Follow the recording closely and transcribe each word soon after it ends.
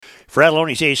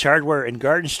Fratelloni's Ace Hardware and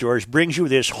Garden Stores brings you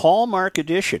this Hallmark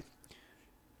edition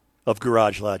of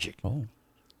Garage Logic. Oh.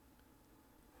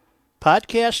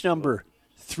 Podcast number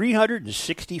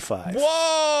 365.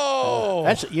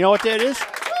 Whoa! You know what that is?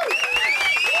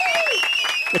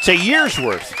 It's a year's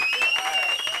worth.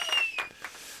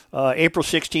 April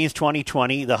 16th,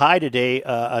 2020. The high today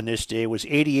on this day was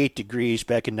 88 degrees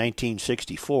back in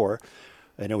 1964,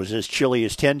 and it was as chilly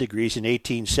as 10 degrees in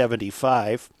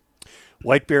 1875.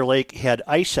 White Bear Lake had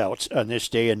ice outs on this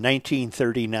day in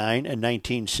 1939 and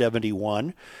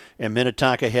 1971, and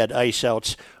Minnetonka had ice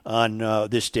outs on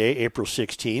this day, April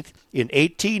 16th, in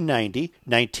 1890,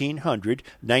 1900,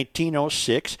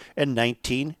 1906, and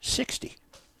 1960.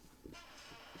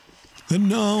 And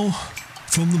now,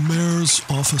 from the mayor's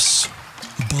office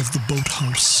above the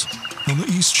boathouse on the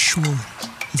east shore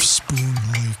of Spoon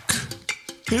Lake,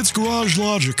 it's Garage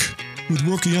Logic with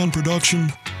Rookie on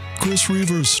production, Chris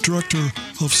Reavers, director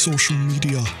of social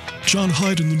media, John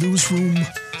Heidt in the newsroom,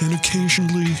 and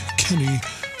occasionally Kenny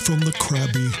from the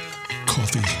Krabby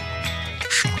Coffee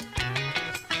Shop.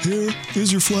 Here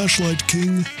is your flashlight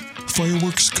king,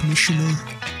 fireworks commissioner,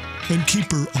 and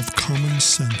keeper of common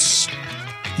sense,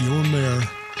 your mayor,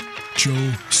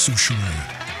 Joe Souchere.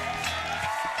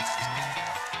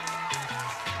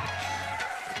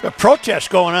 A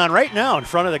protest going on right now in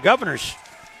front of the governor's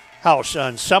house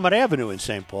on Summit Avenue in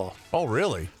St. Paul. Oh,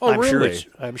 really? I'm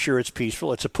sure it's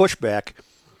peaceful. It's a pushback.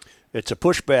 It's a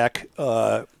pushback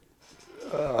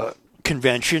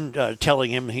convention telling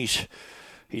him he's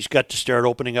got to start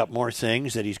opening up more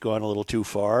things, that he's gone a little too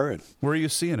far. And where are you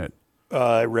seeing it?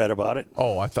 I read about it.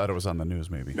 Oh, I thought it was on the news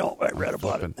maybe. No, I read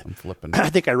about it. I'm flipping. I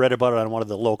think I read about it on one of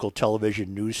the local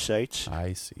television news sites.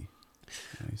 I see.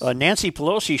 Nancy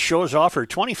Pelosi shows off her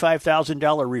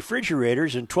 $25,000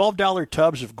 refrigerators and $12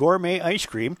 tubs of gourmet ice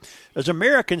cream as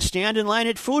Americans stand in line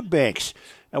at food banks.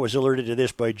 I was alerted to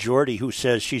this by Jordy, who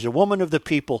says she's a woman of the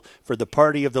people for the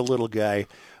party of the little guy.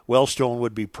 Wellstone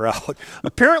would be proud.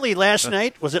 Apparently last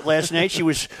night, she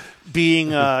was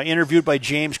being interviewed by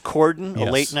James Corden,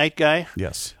 a late-night guy,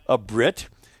 a Brit.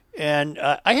 And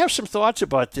I have some thoughts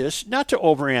about this, not to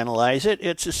overanalyze it.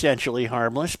 It's essentially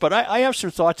harmless, but I have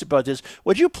some thoughts about this.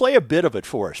 Would you play a bit of it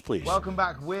for us, please? Welcome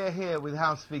back. We're here with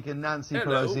House Speaker Nancy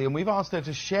Pelosi, and we've asked her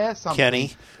to share something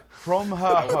from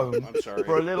her home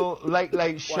for a little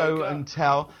late show and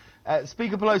tell.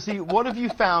 Speaker Pelosi, what have you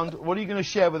found? What are you going to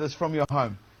share with us from your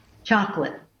home?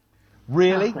 Chocolate.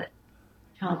 Really?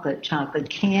 Chocolate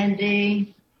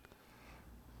candy.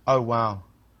 Oh, wow.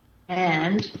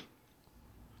 And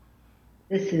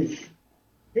this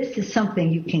is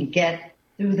something you can get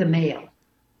through the mail.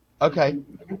 Okay.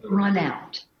 Never run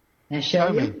out. Can I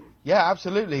show you? Me. Yeah,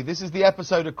 absolutely. This is the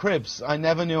episode of Cribs I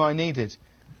never knew I needed.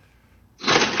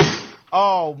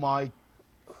 Oh, my.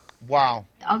 Wow.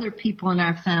 Other people in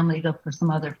our family look for some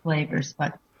other flavors,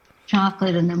 but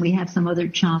chocolate, and then we have some other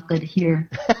chocolate here.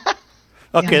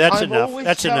 Okay, that's enough.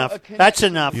 That's enough. That's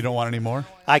enough. You don't want any more?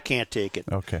 I can't take it.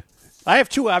 Okay. I have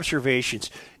two observations.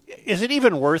 Is it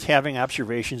even worth having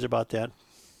observations about that?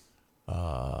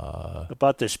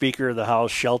 About the Speaker of the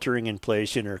House sheltering in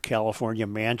place in her California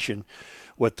mansion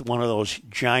with one of those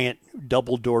giant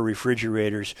double-door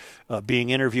refrigerators, being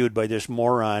interviewed by this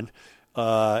moron.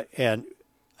 And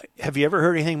have you ever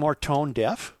heard anything more tone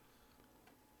deaf?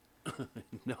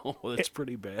 No, that's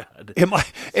pretty bad. Am I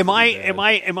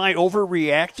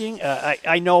overreacting?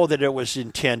 I know that it was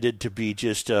intended to be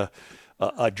just a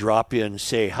drop-in,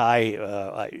 say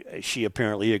hi. She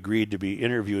apparently agreed to be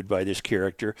interviewed by this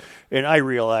character, and I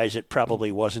realize it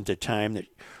probably wasn't the time that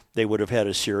they would have had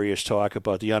a serious talk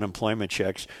about the unemployment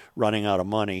checks running out of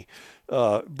money.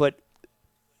 But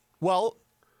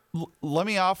let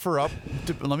me offer up.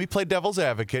 Let me play devil's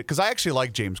advocate, because I actually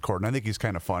like James Corden. I think he's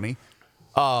kind of funny.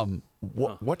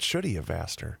 What should he have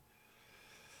asked her?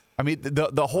 I mean,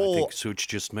 the whole. I think Such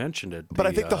just mentioned it. But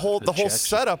I think the whole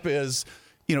setup is,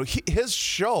 his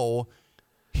show.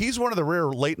 He's one of the rare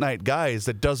late night guys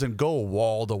that doesn't go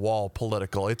wall to wall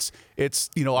political. It's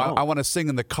I want to sing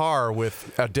in the car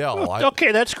with Adele.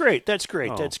 Okay, that's great. That's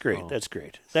great.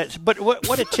 But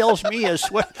what it tells me is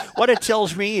what it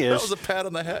tells me is that was a pat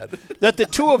on the head. That the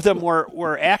two of them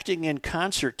were acting in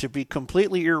concert to be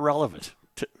completely irrelevant.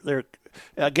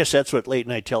 I guess that's what late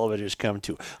night television has come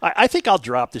to. I think I'll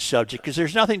drop the subject because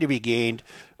there's nothing to be gained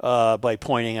by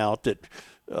pointing out that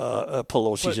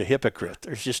Pelosi's a hypocrite.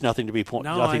 There's just nothing to be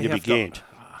gained.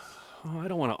 I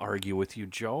don't want to argue with you,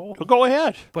 Joe. Well, go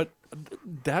ahead. But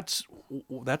that's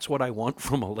that's what I want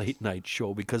from a late night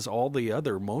show, because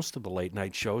most of the late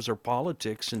night shows are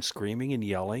politics and screaming and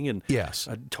yelling and yes,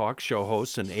 talk show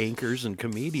hosts and anchors and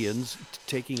comedians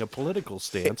taking a political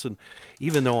stance. And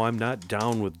even though I'm not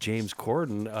down with James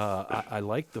Corden, I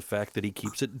like the fact that he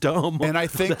keeps it dumb. And I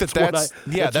think that's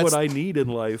what I need in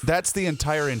life. That's the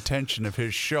entire intention of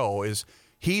his show. Is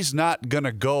he's not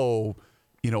gonna go,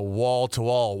 wall to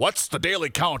wall. What's the daily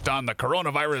count on the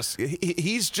coronavirus?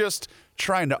 He's just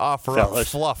trying to offer up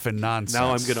fluff and nonsense.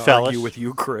 Now I'm going to argue with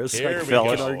you, Chris. Here we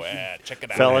go. Check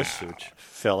it out.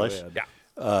 Fellas.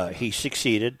 Yeah. He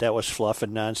succeeded. That was fluff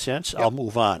and nonsense. Yep. I'll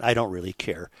move on. I don't really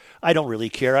care.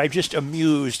 I'm just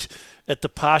amused at the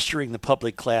posturing the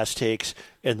public class takes,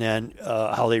 and then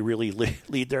how they really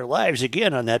lead their lives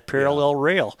again on that parallel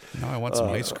rail. Now I want some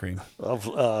ice cream.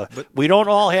 We don't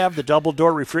all have the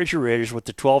double-door refrigerators with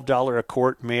the $12 a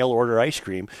quart mail-order ice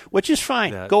cream, which is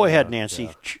fine. Go ahead, Nancy.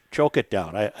 Choke it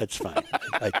down. It's fine.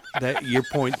 Your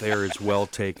point there is well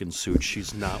taken, Suits.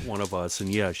 She's not one of us,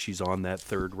 and she's on that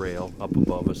third rail up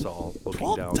above us all,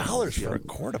 looking down. $12 for a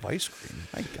quart of ice cream.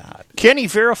 My God. Kenny,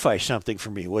 verify something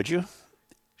for me, would you?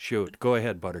 Shoot. Go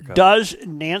ahead, Buttercup. Does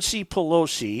Nancy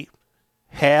Pelosi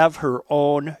have her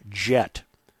own jet?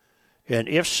 And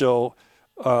if so,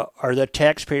 are the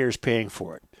taxpayers paying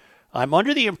for it? I'm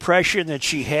under the impression that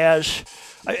she has,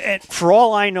 and for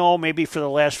all I know, maybe for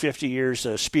the last 50 years,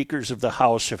 the speakers of the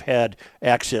House have had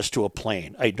access to a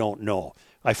plane. I don't know.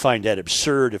 I find that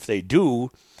absurd if they do,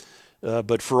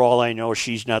 but for all I know,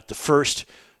 she's not the first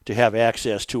to have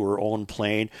access to her own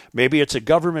plane. Maybe it's a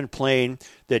government plane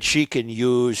that she can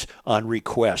use on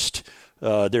request.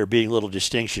 There being a little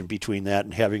distinction between that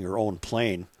and having her own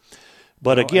plane.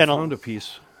 But again, I found a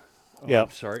piece. Yeah.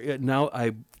 Sorry. Now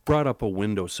I brought up a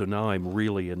window, so now I'm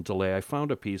really in delay. I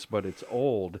found a piece, but it's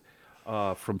old,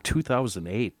 from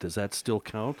 2008. Does that still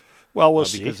count? Well, we'll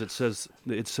see. Because it says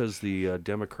the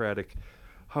Democratic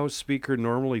House Speaker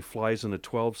normally flies in a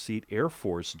 12-seat Air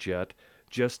Force jet,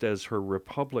 just as her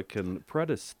Republican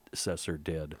predecessor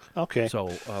did. Okay.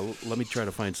 So let me try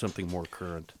to find something more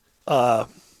current.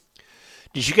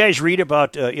 Did you guys read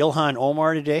about Ilhan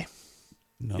Omar today?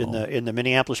 No. In the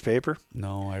Minneapolis paper?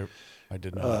 No, I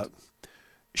did not.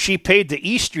 She paid the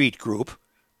E Street Group,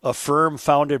 a firm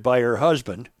founded by her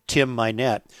husband, Tim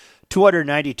Minette,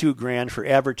 $292,000 for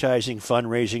advertising,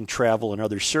 fundraising, travel, and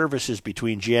other services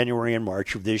between January and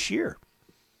March of this year.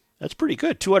 That's pretty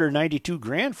good.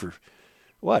 $292,000 for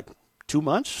what? 2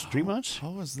 months? 3 months?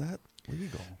 How is that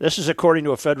legal? This is according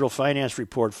to a federal finance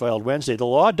report filed Wednesday. The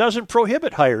law doesn't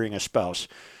prohibit hiring a spouse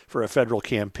for a federal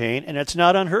campaign, and it's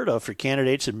not unheard of for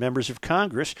candidates and members of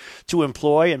Congress to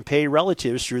employ and pay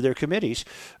relatives through their committees.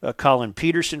 Colin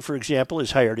Peterson, for example,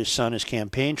 has hired his son as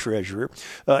campaign treasurer.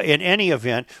 In any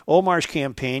event, Omar's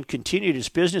campaign continued its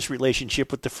business relationship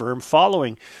with the firm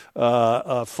following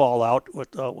fallout.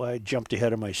 I jumped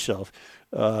ahead of myself.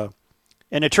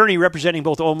 An attorney representing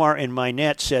both Omar and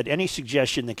Minette said any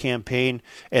suggestion the campaign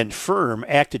and firm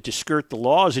acted to skirt the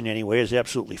laws in any way is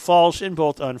absolutely false and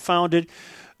both unfounded.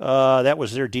 That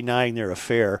was their denying their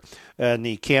affair. And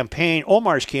the campaign,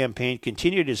 Omar's campaign,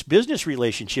 continued its business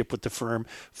relationship with the firm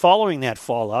following that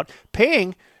fallout,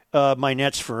 paying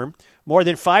Minette's firm more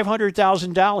than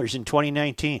 $500,000 in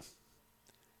 2019.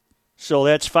 So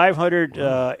that's 500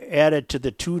 added to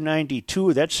the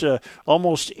 292. That's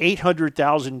almost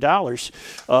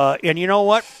 $800,000. And you know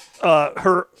what?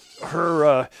 Her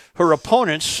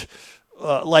opponents,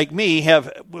 like me,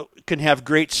 can have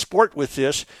great sport with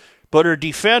this, but her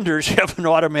defenders have an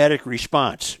automatic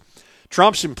response.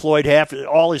 Trump's employed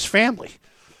all his family,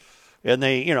 and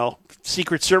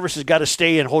Secret Service has got to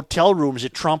stay in hotel rooms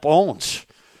that Trump owns,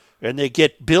 and they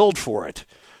get billed for it.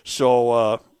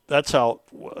 So. That's how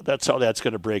that's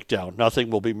going to break down. Nothing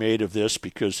will be made of this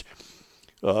because,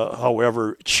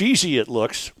 however cheesy it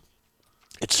looks,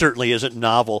 it certainly isn't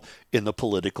novel in the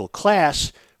political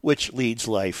class, which leads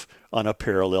life on a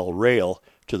parallel rail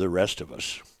to the rest of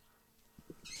us.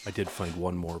 I did find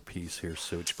one more piece here,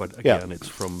 Such, but again, It's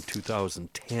from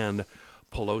 2010.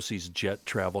 Pelosi's jet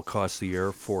travel cost the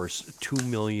Air Force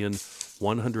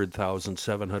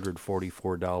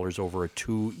 $2,100,744 over a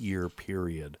 2-year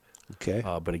period. Okay.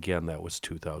 But again, that was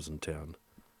 2010.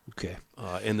 Okay.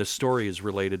 And the story is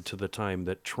related to the time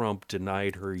that Trump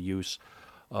denied her use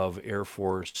of Air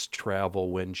Force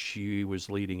travel when she was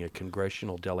leading a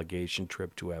congressional delegation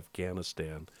trip to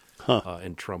Afghanistan.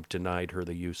 And Trump denied her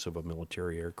the use of a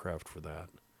military aircraft for that.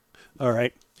 All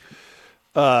right.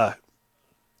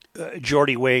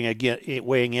 Jordy weighing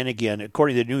in again.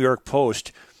 According to the New York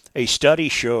Post, a study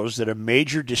shows that a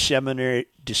major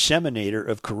disseminator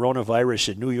of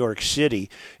coronavirus in New York City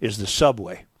is the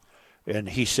subway. And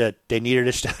he said they needed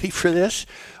a study for this.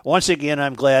 Once again,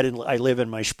 I'm glad I live in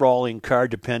my sprawling,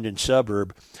 car-dependent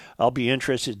suburb. I'll be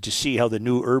interested to see how the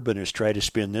new urbanists try to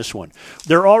spin this one.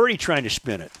 They're already trying to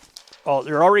spin it.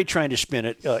 They're already trying to spin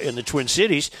it in the Twin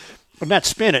Cities. Not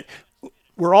spin it.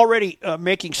 We're already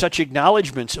making such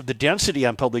acknowledgments of the density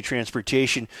on public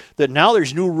transportation that now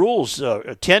there's new rules.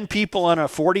 10 people on a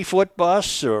 40-foot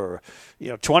bus, or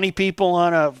 20 people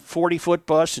on a 40-foot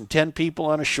bus, and 10 people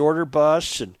on a shorter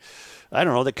bus, and I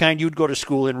don't know, the kind you'd go to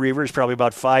school in, Reaver, is probably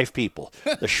about 5 people,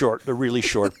 the really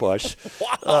short bus.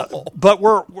 Wow. But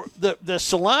the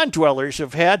salon dwellers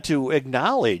have had to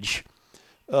acknowledge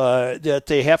that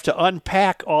they have to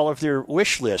unpack all of their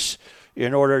wish lists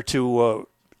in order to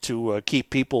keep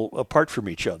people apart from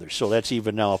each other. So that's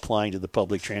even now applying to the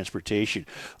public transportation.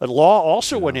 A law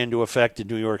also went into effect in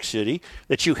New York City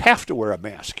that you have to wear a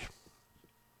mask.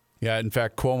 Yeah, in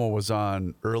fact, Cuomo was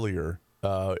on earlier.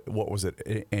 What was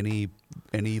it? Any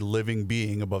living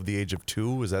being above the age of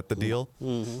 2? Is that the deal?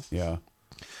 Mm-hmm. Yeah.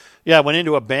 Yeah, I went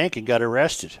into a bank and got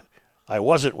arrested. I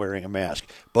wasn't wearing a mask.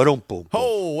 Boom, boom.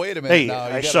 Oh, wait a minute. Hey, now,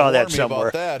 I saw that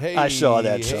somewhere. That. Hey, I saw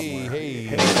that somewhere.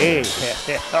 Hey.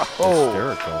 Hysterical.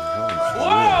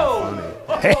 Whoa!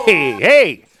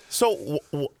 Hey! So,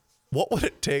 what would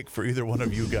it take for either one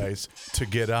of you guys to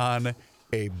get on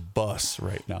a bus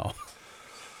right now?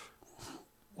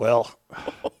 Well,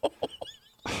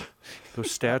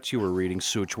 those stats you were reading,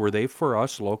 Such, were they for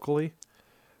us locally?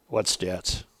 What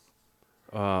stats?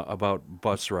 About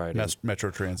bus riding.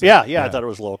 Metro Transit. Yeah, I thought it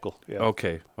was local. Yeah.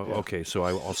 Okay, okay, so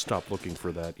I'll stop looking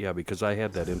for that. Yeah, because I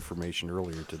had that information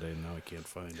earlier today, and now I can't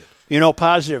find it.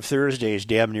 Positive Thursday is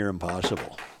damn near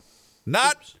impossible.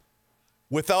 Not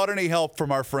without any help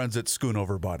from our friends at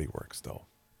Schoonover Body Works, though.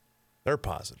 They're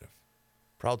positive.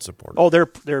 Proud supporter. Oh,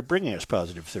 they're bringing us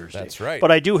Positive Thursday. That's right.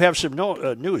 But I do have some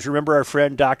news. Remember our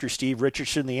friend Dr. Steve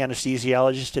Richardson, the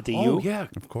anesthesiologist at the U? Oh, yeah.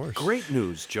 Of course. Great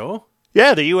news, Joe.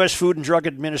 Yeah, the U.S. Food and Drug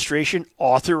Administration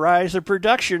authorized the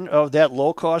production of that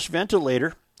low-cost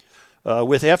ventilator.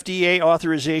 With FDA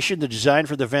authorization, the design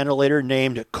for the ventilator,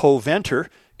 named Coventor,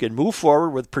 can move forward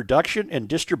with production and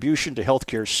distribution to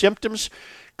healthcare symptoms.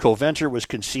 Coventor was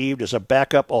conceived as a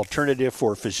backup alternative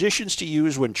for physicians to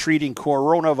use when treating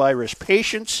coronavirus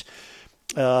patients.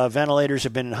 Ventilators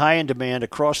have been high in demand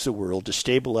across the world to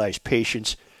stabilize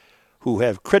patients who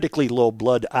have critically low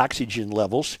blood oxygen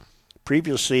levels.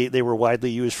 Previously, they were widely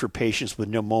used for patients with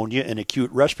pneumonia and acute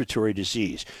respiratory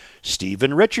disease.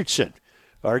 Stephen Richardson,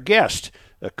 our guest,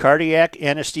 a cardiac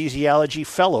anesthesiology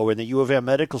fellow in the U of M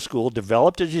Medical School,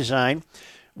 developed a design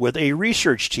with a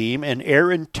research team, and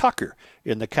Aaron Tucker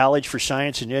in the College for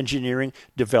Science and Engineering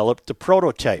developed the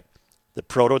prototype. The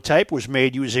prototype was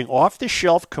made using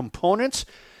off-the-shelf components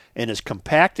and is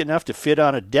compact enough to fit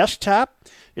on a desktop.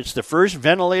 It's the first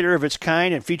ventilator of its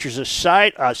kind and features a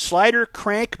slider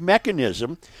crank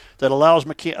mechanism that allows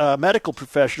medical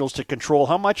professionals to control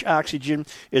how much oxygen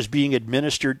is being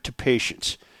administered to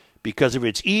patients. Because of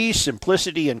its ease,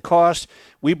 simplicity, and cost,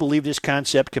 we believe this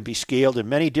concept can be scaled in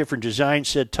many different designs,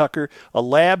 said Tucker, a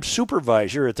lab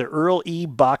supervisor at the Earl E.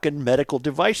 Bakken Medical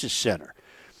Devices Center.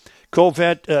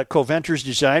 Coventor's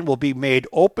design will be made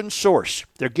open source.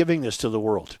 They're giving this to the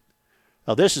world.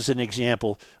 Now, this is an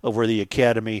example of where the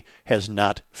Academy has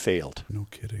not failed. No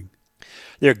kidding.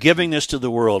 They're giving this to the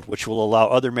world, which will allow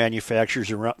other manufacturers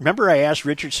around. Remember, I asked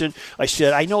Richardson, I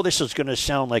said, I know this is going to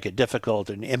sound like a difficult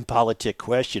and impolitic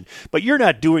question, but you're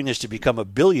not doing this to become a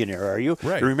billionaire, are you?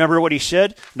 Right. Remember what he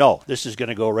said? No, this is going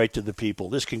to go right to the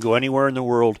people. This can go anywhere in the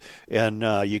world, and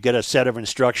you get a set of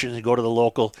instructions and go to the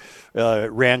local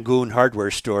Rangoon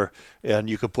hardware store, and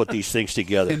you can put these things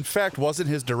together. In fact, wasn't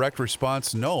his direct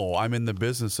response, no, I'm in the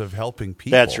business of helping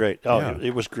people? That's right. Oh, yeah.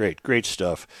 It was great. Great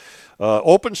stuff.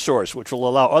 Open source, which will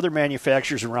allow other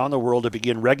manufacturers around the world to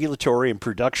begin regulatory and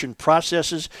production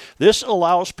processes. This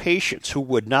allows patients who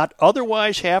would not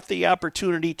otherwise have the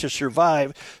opportunity to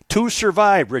survive,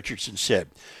 Richardson said.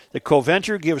 The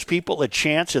Coventor gives people a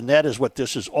chance, and that is what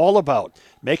this is all about,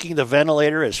 making the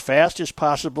ventilator as fast as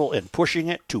possible and pushing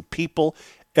it to people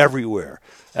everywhere.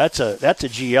 That's a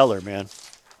GL'er, man.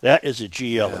 That is a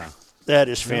GL'er. Yeah. That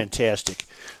is fantastic.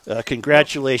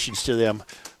 Congratulations to them.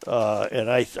 And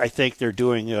I think they're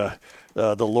doing the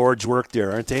Lord's work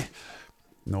there, aren't they?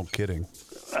 No kidding.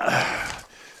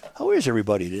 How is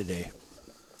everybody today?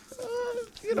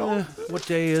 What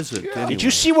day is it? Yeah. Did you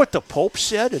see what the Pope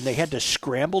said, and they had to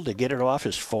scramble to get it off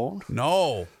his phone?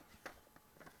 No.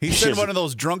 He said one of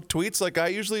those drunk tweets like I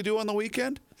usually do on the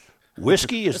weekend?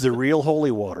 Whiskey is the real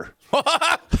holy water.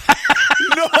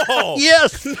 No.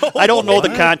 Yes. I don't know the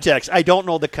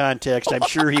context. I'm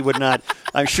sure he would not.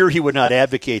 I'm sure he would not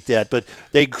advocate that. But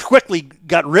they quickly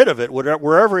got rid of it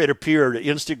wherever it appeared,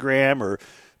 Instagram or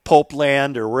Pope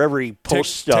Land or wherever he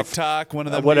posts stuff. TikTok, one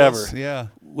of them. Whatever. Deals. Yeah.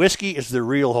 Whiskey is the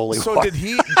real holy So water. is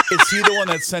he the one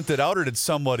that sent it out, or did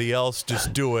somebody else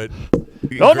just do it?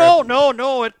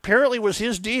 No. It apparently was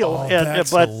his deal. Oh,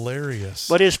 that's hilarious.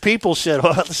 But his people said,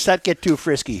 let's not get too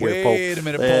frisky here, Pope. Wait a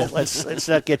minute, Pope. Let's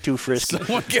not get too frisky.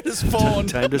 Someone get his phone.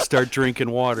 Time to start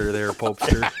drinking water there,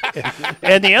 Popester.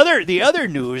 And the other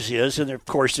news is, and of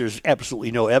course there's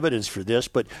absolutely no evidence for this,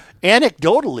 but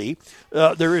anecdotally,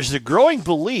 there is a growing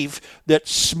belief that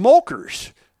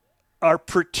smokers are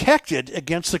protected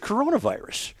against the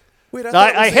coronavirus. Wait, I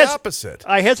thought it was the opposite.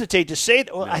 I hesitate to say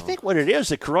that. Well, I think what it is,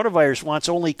 the coronavirus wants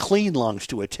only clean lungs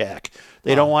to attack.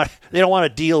 They don't want to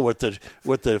deal with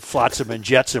the flotsam and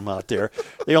jetsam out there.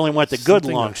 They only want the good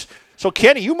lungs. So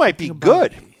Kenny, you might be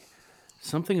good.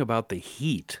 Something about the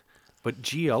heat. But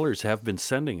GL'ers have been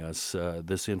sending us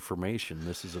this information.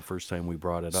 This is the first time we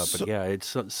brought it up. But yeah,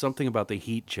 it's something about the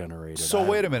heat generated. So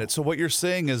wait a minute. So what you're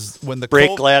saying is when the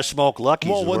break glass, smoke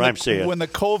luckies is what I'm saying. When the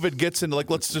COVID gets into,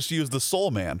 like, let's just use the Soul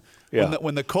Man. Yeah.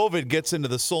 When the COVID gets into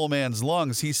the Soul Man's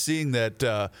lungs, he's seeing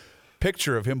that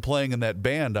picture of him playing in that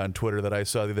band on Twitter that I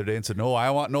saw the other day and said, no, I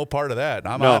want no part of that.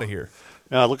 I'm out of here.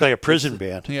 No, it looked like a prison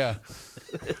band. Yeah.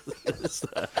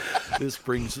 This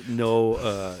brings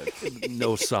no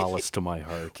solace to my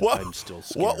heart. I'm still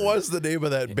scared. What was the name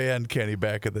of that band, Kenny,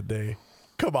 back in the day?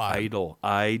 Come on. Idle.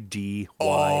 IDYLL.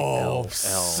 Oh,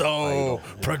 so Idle.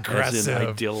 progressive. As in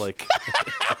idyllic.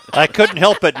 I couldn't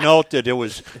help but note that it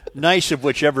was nice of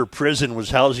whichever prison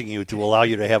was housing you to allow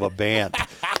you to have a band.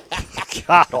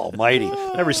 God almighty.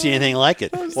 Never seen anything like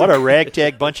it. What a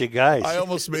ragtag bunch of guys. I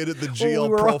almost made it the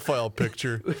GL profile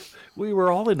picture. We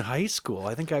were all in high school.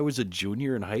 I think I was a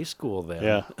junior in high school then.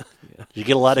 Yeah. Did you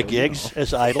get a lot of gigs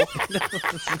as Idle?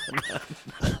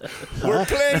 We're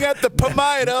playing at the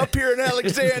Pomida up here in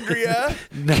Alexandria.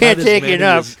 Can't take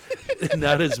enough.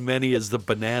 Not as many as the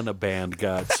Banana Band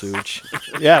got, Such.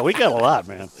 Yeah, we got a lot,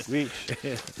 man. Did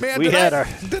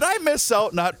I miss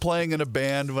out not playing in a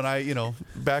band when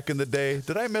back in the day?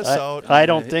 Did I miss out? I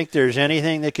don't think there's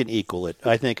anything that can equal it.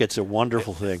 I think it's a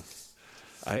wonderful thing.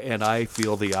 I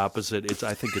feel the opposite.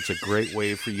 I think it's a great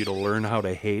way for you to learn how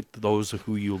to hate those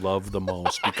who you love the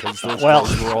most, because those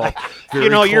guys were all very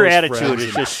your close attitude friends,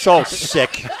 is just so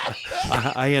sick.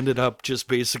 I ended up just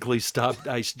basically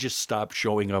stopped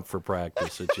showing up for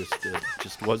practice. It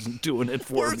just wasn't doing it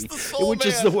for me.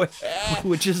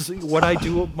 Which is what I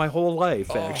do my whole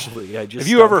life, actually. Have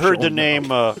you ever heard the name?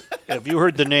 Have you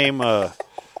heard the name?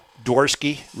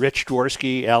 Dworsky, Rich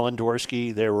Dworsky, Alan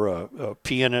Dworsky. They were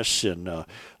pianists and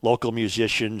local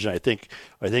musicians. I think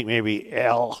maybe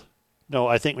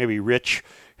Rich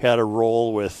had a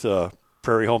role with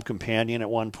Prairie Home Companion at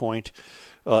one point.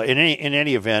 In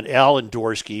any event, Alan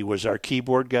Dworsky was our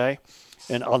keyboard guy,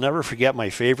 and I'll never forget my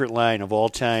favorite line of all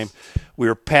time. We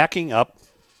were packing up.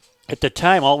 At the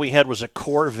time, all we had was a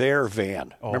Corvair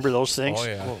van. Remember those things? Oh,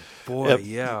 yeah. Oh, boy,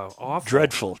 yeah.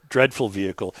 Awful. Dreadful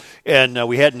vehicle. And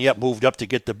we hadn't yet moved up to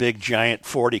get the big, giant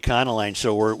Ford Econoline.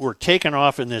 So we're taking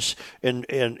off in this, and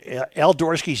Al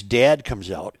Dworsky's dad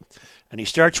comes out, and he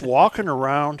starts walking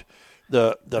around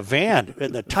the van,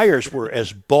 and the tires were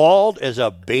as bald as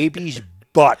a baby's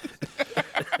butt.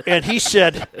 And he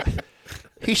said,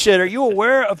 are you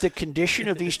aware of the condition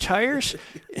of these tires?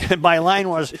 And my line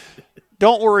was,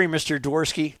 don't worry, Mr.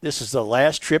 Dworsky. This is the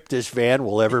last trip this van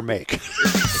will ever make.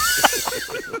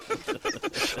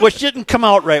 Which didn't come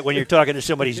out right when you're talking to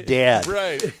somebody's dad.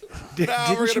 Right. Didn't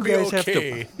you guys have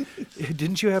to?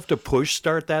 Didn't you have to push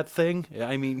start that thing?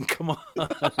 I mean, come on.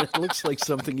 It looks like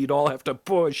something you'd all have to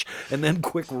push and then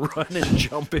quick run and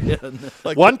jump in.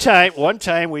 Like one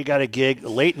time we got a gig,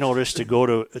 late notice to go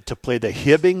to play the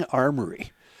Hibbing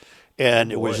Armory.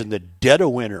 And it was in the dead of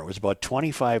winter. It was about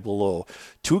 25 below.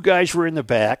 Two guys were in the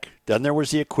back. Then there was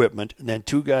the equipment, and then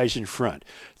two guys in front.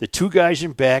 The two guys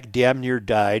in back damn near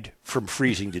died from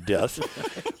freezing to death.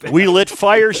 We lit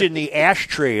fires in the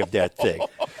ashtray of that thing.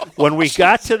 When we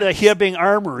got to the Hibbing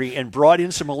Armory and brought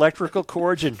in some electrical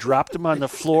cords and dropped them on the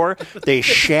floor, they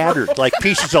shattered like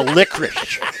pieces of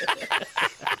licorice.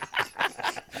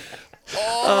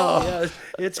 Yeah,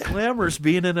 it's glamorous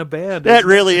being in a band. That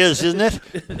really is, isn't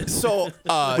it? So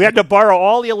we had to borrow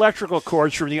all the electrical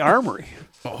cords from the armory.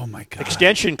 Oh my God!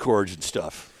 Extension cords and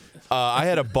stuff. I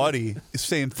had a buddy,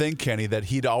 same thing, Kenny, that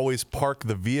he'd always park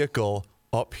the vehicle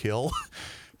uphill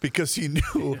because he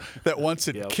knew that once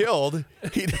it killed,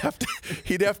 he'd have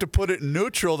to put it in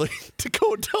neutral to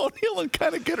go downhill and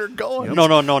kind of get her going. No.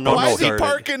 Why is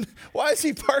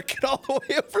he parking all the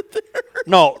way over there?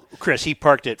 No, Chris, he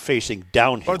parked it facing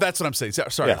downhill. Or that's what I'm saying.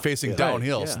 Sorry, facing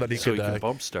downhill so that he could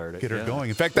bump start it, get her going.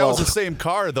 In fact, that was the same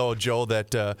car though, Joe,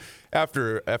 that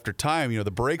after time,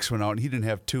 the brakes went out and he didn't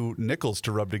have two nickels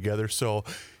to rub together, so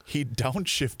he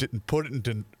downshifted and put it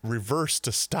into reverse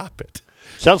to stop it.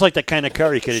 Sounds like the kind of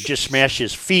car he could have just smashed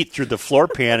his feet through the floor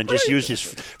pan and just used his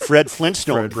Fred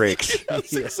Flintstone brakes.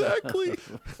 Yes, exactly.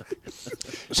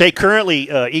 Say, currently,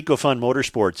 EcoFun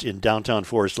Motorsports in downtown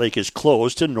Forest Lake is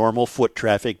closed to normal foot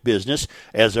traffic business,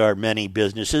 as are many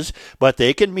businesses, but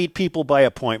they can meet people by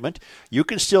appointment. You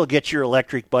can still get your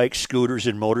electric bikes, scooters,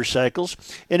 and motorcycles.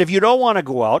 And if you don't want to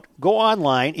go out, go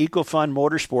online,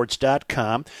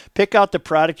 ecofunmotorsports.com, pick out the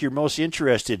product you're most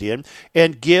interested in,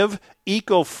 and give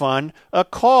EcoFun a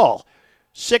call.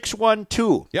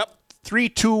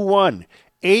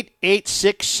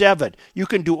 612-321-8867. You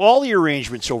can do all the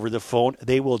arrangements over the phone.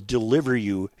 They will deliver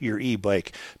you your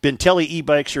e-bike. Bintelli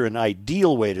e-bikes are an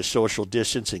ideal way to social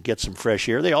distance and get some fresh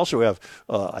air. They also have,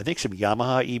 I think, some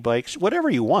Yamaha e-bikes.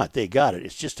 Whatever you want, they got it.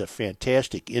 It's just a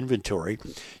fantastic inventory.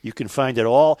 You can find it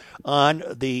all on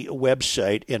the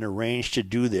website and arrange to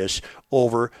do this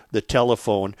over the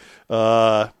telephone.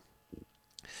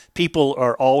 People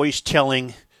are always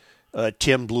telling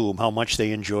Tim Bloom how much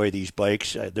they enjoy these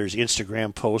bikes. There's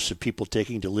Instagram posts of people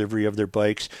taking delivery of their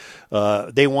bikes.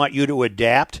 They want you to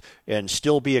adapt and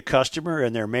still be a customer,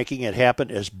 and they're making it happen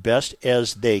as best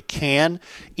as they can.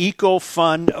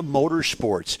 EcoFun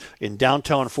Motorsports in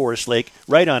downtown Forest Lake,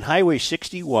 right on Highway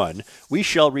 61. We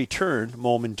shall return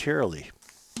momentarily.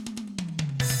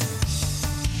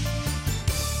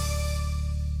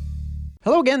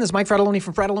 Hello again, this is Mike Fratelloni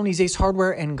from Fratelloni's Ace Hardware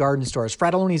and Garden Stores.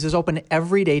 Fratelloni's is open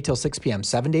every day till 6 p.m.,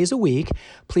 7 days a week.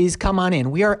 Please come on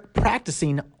in. We are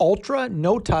practicing ultra,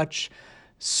 no-touch,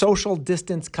 social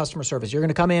distance customer service. You're going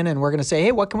to come in and we're going to say,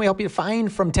 hey, what can we help you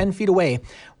find from 10 feet away?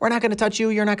 We're not going to touch you.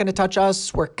 You're not going to touch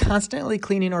us. We're constantly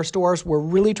cleaning our stores. We're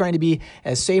really trying to be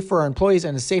as safe for our employees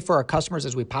and as safe for our customers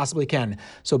as we possibly can.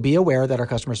 So be aware that our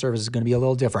customer service is going to be a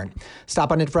little different.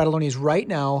 Stop on in Fratelloni's right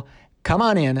now. Come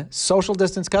on in, social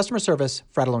distance customer service,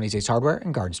 Fratelloni's Ace Hardware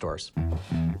and Garden Stores.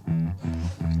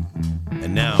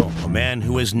 And now, a man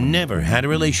who has never had a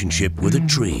relationship with a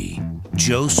tree,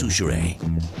 Joe Souchere.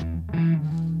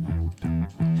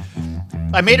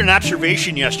 I made an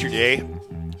observation yesterday,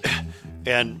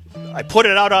 and I put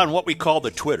it out on what we call the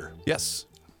Twitter. Yes.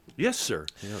 Yes, sir.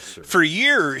 Yes, sir. For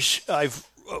years, I've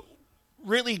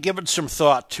really given some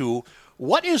thought to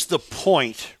what is the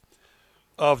point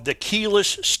of the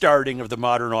keyless starting of the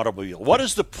modern automobile. What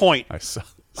is the point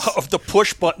of the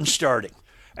push button starting?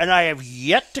 And I have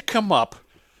yet to come up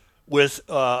with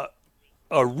a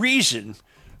reason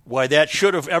why that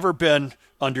should have ever been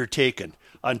undertaken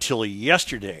until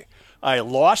yesterday. I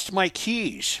lost my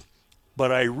keys,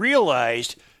 but I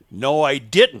realized, no, I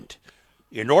didn't.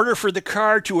 In order for the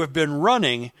car to have been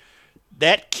running,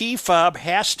 that key fob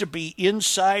has to be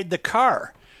inside the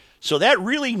car. So that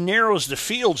really narrows the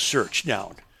field search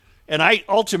down. And I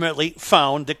ultimately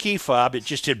found the key fob. It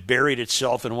just had buried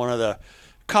itself in one of the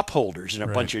cup holders, and a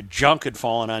bunch of junk had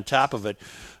fallen on top of it.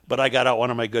 But I got out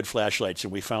one of my good flashlights,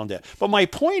 and we found that. But my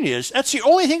point is, that's the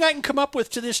only thing I can come up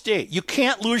with to this day. You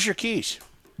can't lose your keys.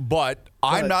 But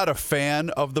I'm not a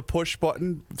fan of the push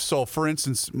button. So, for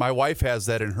instance, my wife has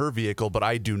that in her vehicle, but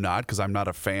I do not because I'm not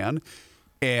a fan.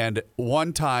 And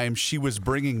one time she was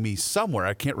bringing me somewhere,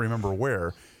 I can't remember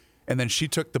where, and then she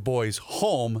took the boys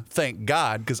home, thank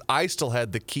God, because I still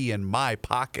had the key in my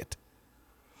pocket.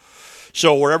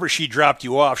 So wherever she dropped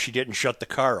you off, she didn't shut the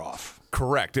car off.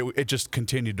 Correct. It just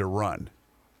continued to run.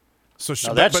 So she,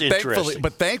 now that's interesting.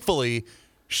 But thankfully,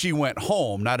 she went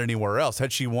home, not anywhere else.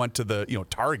 Had she went to the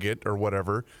Target or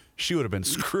whatever, she would have been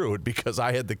screwed because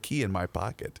I had the key in my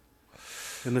pocket.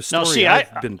 And the story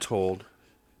I've been told,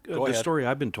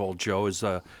 Joe, is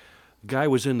a guy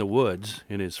was in the woods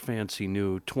in his fancy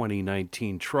new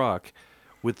 2019 truck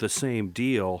with the same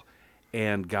deal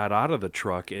and got out of the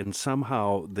truck, and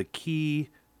somehow the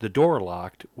door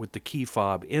locked with the key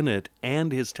fob in it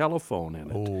and his telephone in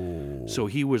it. Oh. So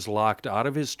he was locked out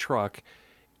of his truck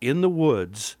in the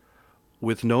woods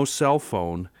with no cell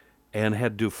phone and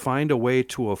had to find a way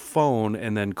to a phone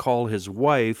and then call his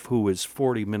wife, who is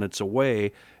 40 minutes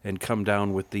away, and come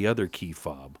down with the other key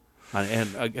fob.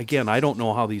 And again, I don't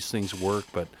know how these things work,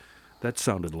 but that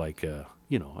sounded like a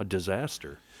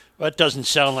disaster. Well, it doesn't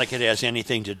sound like it has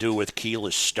anything to do with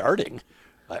keyless starting.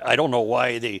 I don't know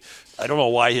why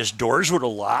his doors would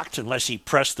have locked unless he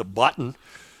pressed the button.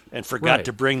 and forgot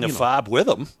to bring the fob with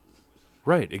them.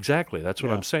 Right, exactly. That's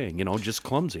what I'm saying. Just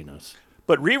clumsiness.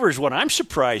 But Reavers, what I'm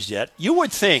surprised at, you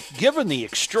would think, given the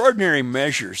extraordinary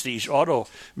measures these auto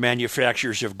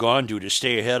manufacturers have gone to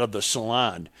stay ahead of the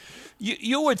salon,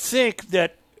 you would think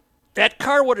that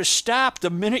car would have stopped the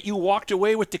minute you walked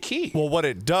away with the key. Well, what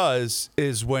it does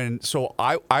is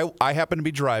I happen to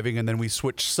be driving, and then we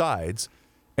switched sides,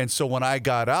 and so when I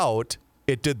got out,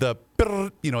 it did the,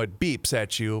 it beeps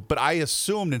at you. But I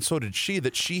assumed, and so did she,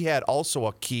 that she had also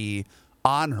a key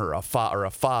on her, a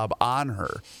fob on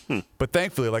her. But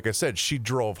thankfully, like I said, she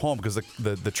drove home because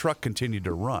the truck continued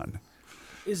to run.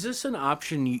 Is this an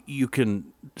option you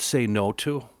can say no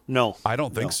to? No. I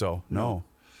don't think so. No.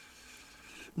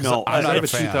 No, I'm not I have a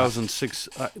fan. 2006.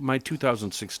 My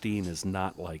 2016 is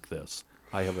not like this.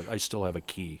 I still have a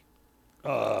key.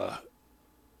 Well,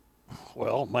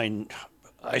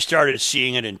 I started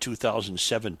seeing it in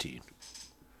 2017.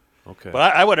 Okay.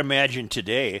 But I would imagine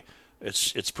today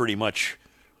it's pretty much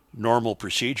normal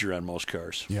procedure on most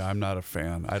cars. Yeah, I'm not a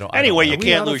fan. Anyway, you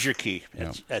can't lose your key.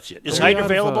 That's it. Is Heidt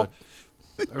available?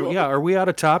 Are we out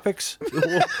of topics?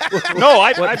 No,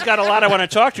 I've got a lot I want to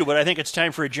talk to, but I think it's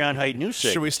time for a John Heidt news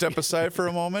segment. Should we step aside for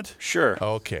a moment? Sure.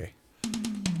 Okay.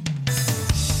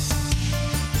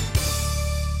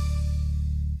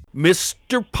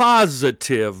 Mr.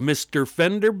 Positive, Mr.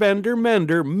 Fender Bender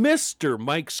Mender, Mr.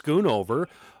 Mike Schoonover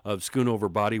of Schoonover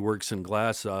Body Works and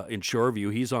Glass in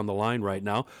Shoreview. He's on the line right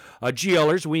now.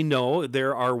 GL'ers, we know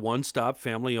they're our one-stop,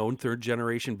 family-owned,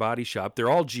 third-generation body shop. They're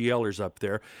all GL'ers up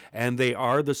there, and they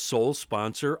are the sole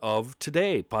sponsor of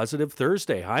today, Positive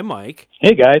Thursday. Hi, Mike.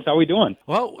 Hey, guys. How we doing?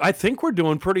 Well, I think we're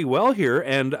doing pretty well here,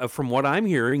 and from what I'm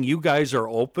hearing, you guys are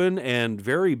open and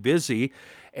very busy.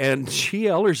 And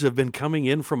GL'ers have been coming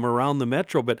in from around the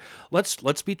metro, but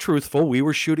let's be truthful. We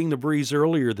were shooting the breeze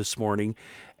earlier this morning,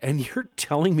 and you're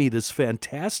telling me this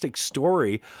fantastic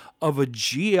story of a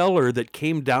GL'er that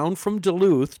came down from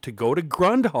Duluth to go to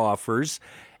Grundhofer's,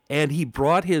 and he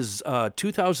brought his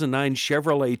 2009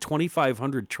 Chevrolet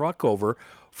 2500 truck over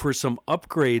for some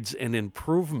upgrades and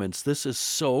improvements. This is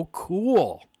so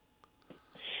cool.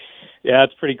 Yeah,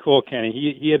 it's pretty cool,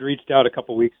 Kenny. He had reached out a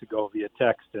couple weeks ago via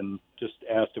text and just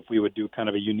asked if we would do kind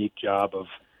of a unique job of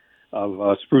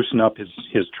sprucing up his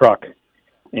truck.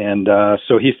 And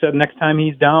so he said next time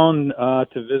he's down to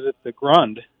visit the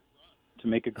Grund, to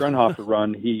make a Grundhofer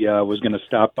run, he was going to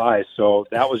stop by. So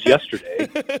that was yesterday.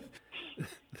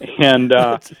 And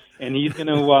he's going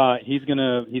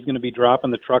to be dropping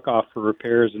the truck off for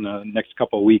repairs in the next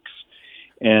couple of weeks.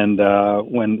 And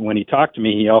when he talked to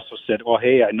me, he also said, well,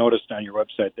 hey, I noticed on your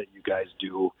website that you guys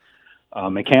do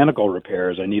mechanical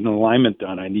repairs. I need an alignment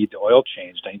done. I need the oil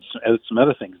changed. I need some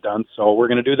other things done. So we're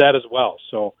going to do that as well.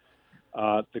 So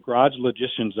the garage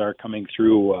logicians are coming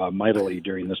through mightily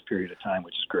during this period of time,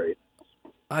 which is great.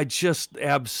 I just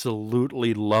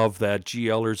absolutely love that.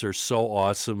 GL'ers are so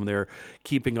awesome. They're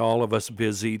keeping all of us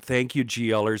busy. Thank you,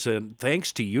 GL'ers, and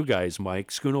thanks to you guys, Mike.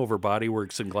 Schoonover Body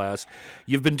Works and Glass.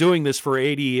 You've been doing this for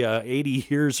 80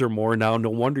 years or more now. No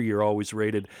wonder you're always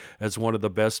rated as one of the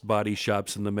best body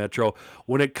shops in the metro.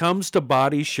 When it comes to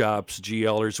body shops,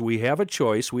 GL'ers, we have a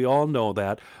choice. We all know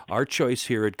that. Our choice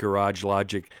here at Garage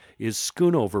Logic is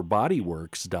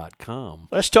SchoonoverBodyWorks.com.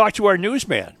 Let's talk to our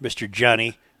newsman, Mr.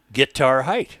 Johnny Guitar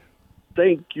Heidt.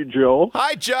 Thank you, Joe.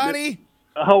 Hi, Johnny.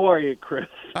 How are you, Chris?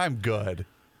 I'm good.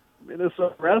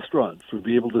 Minnesota restaurants would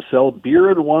be able to sell beer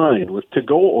and wine with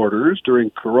to-go orders during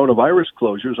coronavirus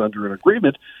closures under an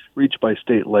agreement reached by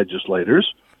state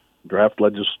legislators. Draft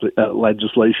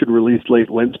legislation released late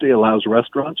Wednesday allows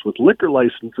restaurants with liquor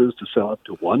licenses to sell up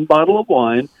to one bottle of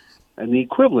wine and the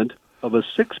equivalent of a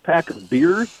six-pack of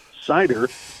beer, cider,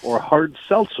 or hard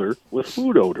seltzer with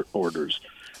food orders.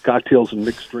 Cocktails and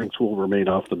mixed drinks will remain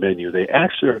off the menu. They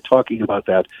actually are talking about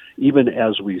that even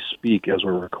as we speak, as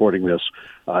we're recording this.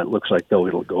 It looks like, though,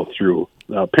 it'll go through.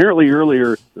 Apparently,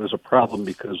 earlier, there was a problem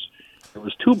because there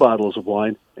was 2 bottles of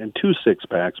wine and 2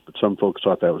 six-packs, but some folks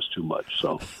thought that was too much,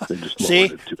 so they just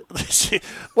lowered it to See,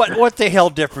 what the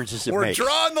hell difference does it We're make?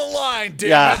 drawing the line,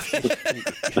 damn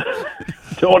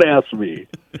it. Don't ask me.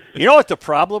 You know what the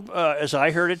problem, as I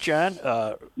heard it, John?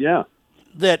 Yeah.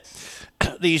 That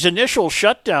these initial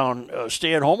shutdown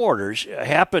stay-at-home orders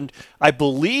happened, I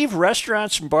believe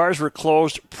restaurants and bars were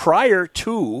closed prior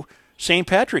to St.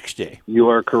 Patrick's Day. You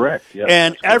are correct. Yes,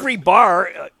 and every bar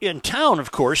in town,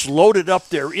 of course, loaded up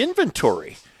their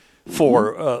inventory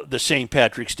for the St.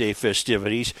 Patrick's Day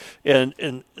festivities.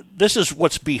 And this is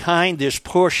what's behind this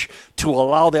push to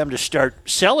allow them to start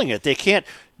selling it. They can't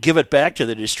give it back to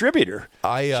the distributor.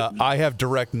 I have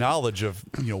direct knowledge of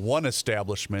one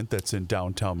establishment that's in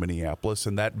downtown Minneapolis,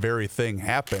 and that very thing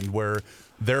happened where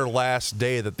their last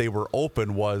day that they were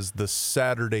open was the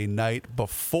Saturday night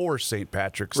before St.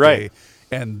 Patrick's Day,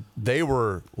 and they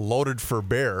were loaded for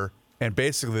bear, and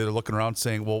basically they're looking around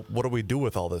saying, well, what do we do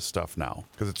with all this stuff now?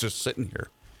 Because it's just sitting here.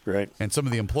 Right. And some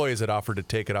of the employees had offered to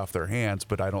take it off their hands,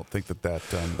 but I don't think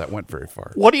that went very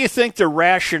far. What do you think the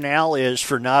rationale is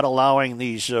for not allowing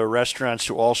these restaurants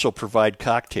to also provide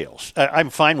cocktails?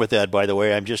 I'm fine with that, by the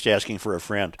way. I'm just asking for a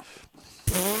friend.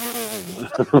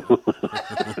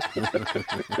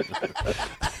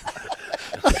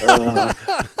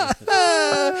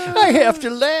 I have to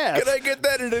laugh. Can I get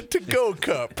that in a to-go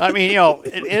cup? I mean,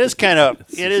 it is kind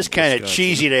of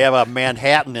cheesy to have a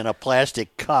Manhattan in a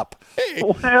plastic cup. Hey.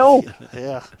 Well,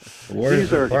 yeah.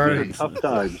 These are tough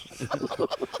times.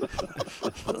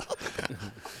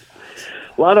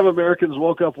 A lot of Americans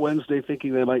woke up Wednesday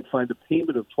thinking they might find a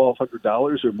payment of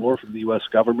 $1,200 or more from the U.S.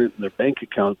 government in their bank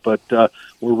account, but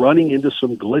we're running into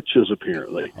some glitches,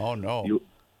 apparently. Oh, no.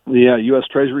 U.S.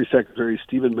 Treasury Secretary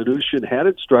Steven Mnuchin had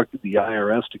instructed the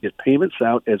IRS to get payments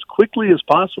out as quickly as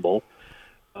possible.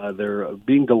 They're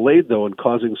being delayed, though, and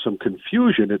causing some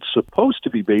confusion. It's supposed to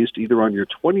be based either on your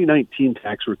 2019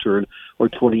 tax return or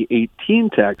 2018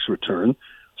 tax return.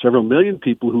 Several million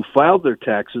people who filed their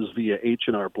taxes via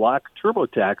H&R Block,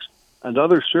 TurboTax, and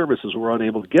other services were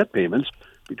unable to get payments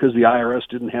because the IRS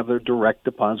didn't have their direct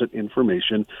deposit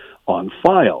information on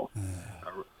file.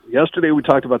 Yesterday, we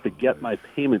talked about the Get My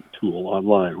Payment tool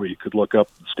online, where you could look up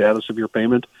the status of your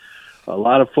payment. A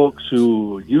lot of folks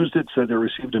who used it said they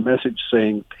received a message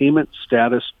saying payment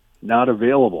status not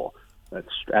available.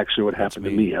 That's actually what happened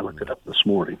to me. I looked it up this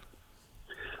morning.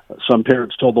 Some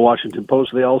parents told the Washington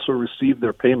Post they also received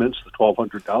their payments, the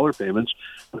 $1,200 payments,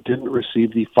 but didn't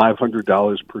receive the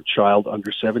 $500 per child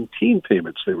under 17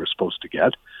 payments they were supposed to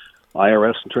get.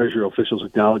 IRS and Treasury officials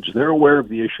acknowledge they're aware of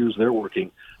the issues. They're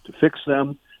working to fix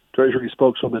them. Treasury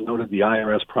spokeswoman noted the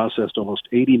IRS processed almost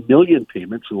 80 million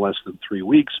payments in less than 3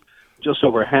 weeks, just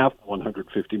over half the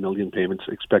 150 million payments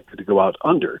expected to go out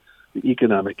under the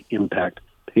Economic Impact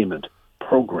Payment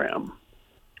Program.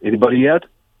 Anybody yet?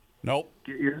 Nope.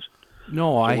 Get yours?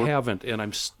 No, I haven't, and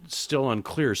I'm still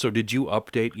unclear. So did you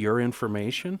update your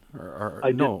information? Or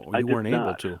no, you weren't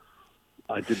able to.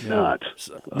 I did not.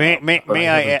 May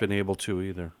I haven't been able to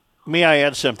either. May I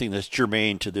add something that's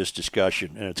germane to this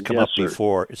discussion? And it's come up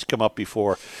before. It's come up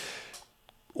before.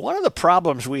 One of the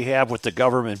problems we have with the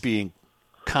government being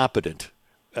competent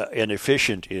and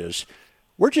efficient is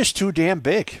we're just too damn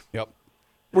big. Yep.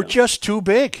 We're just too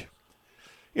big.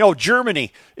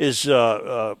 Germany is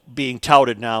being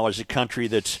touted now as a country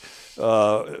that's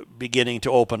beginning to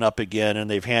open up again,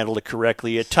 and they've handled it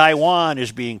correctly. Taiwan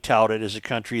is being touted as a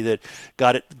country that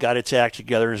got its act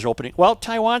together and is opening. Well,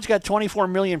 Taiwan's got 24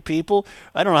 million people.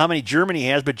 I don't know how many Germany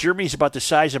has, but Germany's about the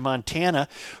size of Montana.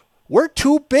 We're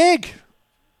too big.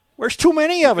 There's too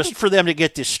many of us for them to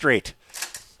get this straight.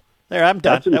 There, I'm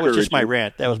done. That was just my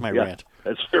rant. That was my rant.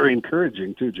 That's very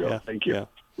encouraging, too, Joe. Yeah, Thank you. Yeah.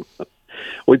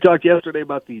 We talked yesterday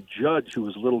about the judge who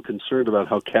was a little concerned about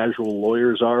how casual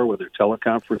lawyers are with their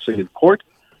teleconferencing in court.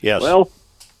 Yes. Well,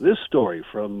 this story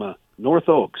from North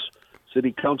Oaks.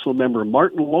 City Council member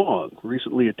Martin Long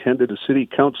recently attended a city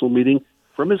council meeting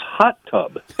from his hot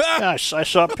tub. Gosh, I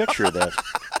saw a picture of that.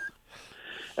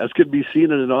 As could be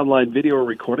seen in an online video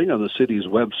recording on the city's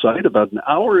website, about an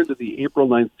hour into the April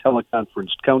 9th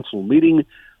teleconference council meeting,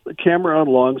 the camera on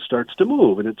Long starts to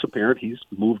move, and it's apparent he's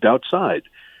moved outside.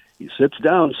 He sits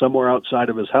down somewhere outside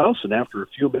of his house, and after a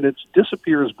few minutes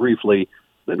disappears briefly,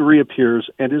 then reappears,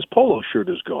 and his polo shirt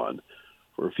is gone.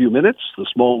 For a few minutes, the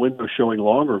small window showing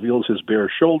Long reveals his bare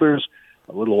shoulders.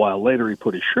 A little while later, he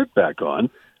put his shirt back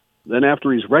on. Then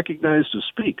after he's recognized to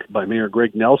speak by Mayor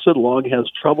Greg Nelson, Long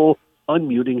has trouble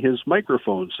unmuting his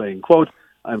microphone, saying, quote,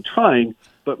 "I'm trying,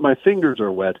 but my fingers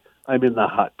are wet. I'm in the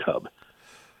hot tub."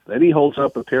 Then he holds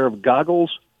up a pair of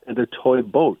goggles and a toy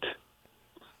boat.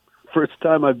 First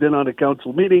time I've been on a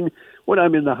council meeting, when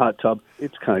I'm in the hot tub,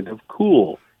 it's kind of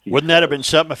cool. Wouldn't that have been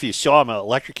something if you saw him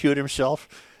electrocute himself?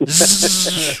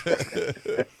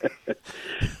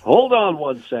 Hold on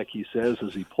one sec, he says,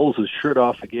 as he pulls his shirt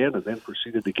off again and then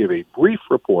proceeded to give a brief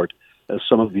report as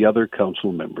some of the other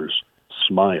council members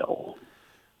smile.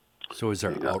 So is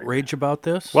there outrage about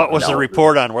this? What was the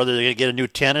report on whether they're going to get a new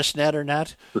tennis net or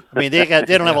not? I mean, they don't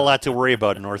have a lot to worry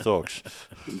about in North Oaks.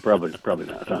 Probably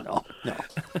not. Huh? No.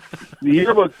 The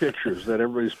yearbook pictures that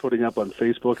everybody's putting up on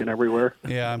Facebook and everywhere.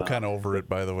 Yeah, I'm kind of over it,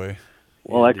 by the way.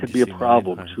 Well, that could be a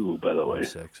problem, too, by the way.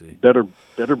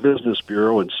 Better Business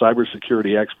Bureau and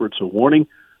cybersecurity experts are warning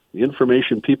The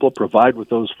information people provide with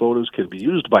those photos can be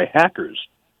used by hackers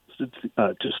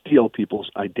to steal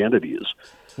people's identities.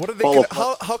 What are they?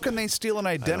 How can they steal an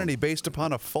identity based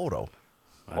upon a photo?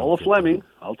 Paula Fleming,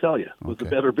 I'll tell you, with the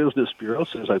Better Business Bureau,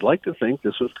 says, I'd like to think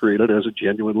this was created as a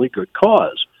genuinely good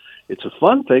cause. It's a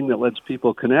fun thing that lets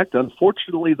people connect.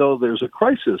 Unfortunately, though, there's a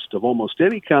crisis of almost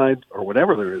any kind, or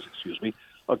whatever there is,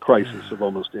 a crisis of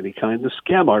almost any kind. The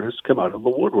scam artists come out of the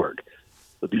woodwork.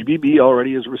 The BBB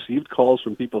already has received calls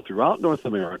from people throughout North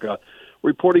America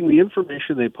reporting the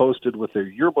information they posted with their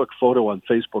yearbook photo on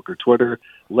Facebook or Twitter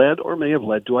led or may have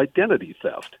led to identity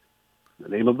theft. The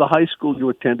name of the high school you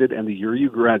attended and the year you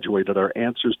graduated are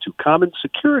answers to common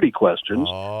security questions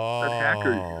that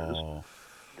hackers use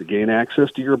to gain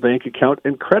access to your bank account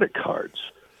and credit cards.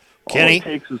 Kenny?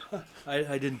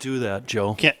 I didn't do that,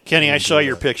 Joe. Kenny, I saw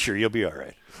your picture. You'll be all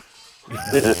right.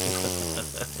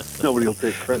 Nobody will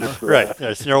take credit for that.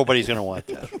 Right. Nobody's going to want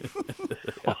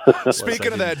that.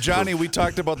 Speaking of that, Johnny, we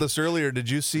talked about this earlier. Did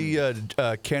you see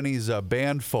Kenny's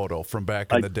band photo from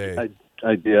back in the day?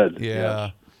 I did.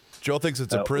 Yeah. Joe thinks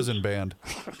it's a prison band.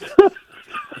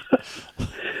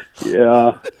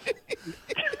 Yeah.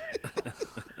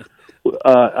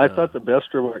 I thought the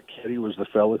best remark, Kenny, was the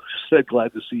fellow who said,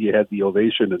 glad to see you had the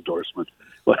ovation endorsement.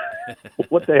 What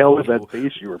the hell was that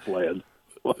bass you were playing?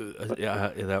 Yeah,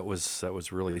 that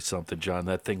was really something, John.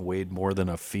 That thing weighed more than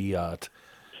a Fiat.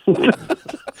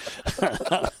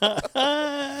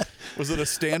 Was it a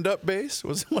stand-up bass?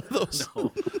 Was it one of those?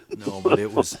 No, but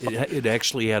it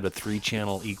actually had a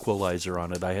 3-channel equalizer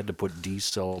on it. I had to put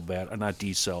D-cell not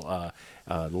D-cell,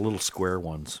 the little square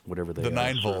ones, whatever they are. The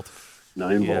 9-volt.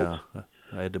 9 volts. Yeah,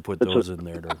 I had to put those in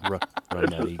there to run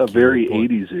that EQ. A very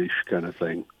 80s-ish kind of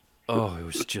thing. Oh, it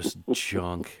was just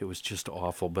junk. It was just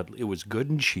awful, but it was good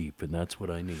and cheap, and that's what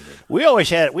I needed. We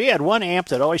had one amp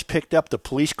that always picked up the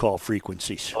police call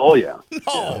frequencies. Oh, yeah.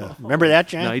 No. Remember that,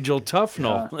 John? Nigel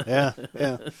Tufnell. Yeah.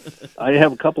 I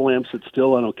have a couple amps that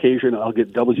still, on occasion, I'll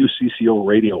get WCCO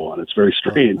radio on. It's very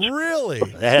strange. Really?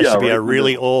 That has to be a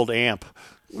really old amp.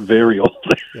 Very old.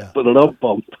 Yeah. But an up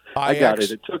bump. I got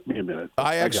it. It took me a minute.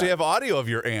 I actually have audio of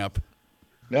your amp.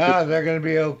 No, they're going to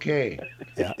be okay.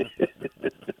 Yeah.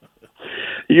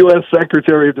 U.S.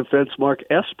 Secretary of Defense Mark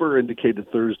Esper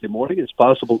indicated Thursday morning it's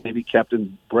possible Navy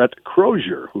Captain Brett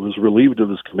Crozier, who was relieved of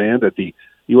his command at the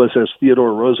USS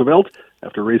Theodore Roosevelt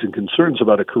after raising concerns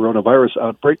about a coronavirus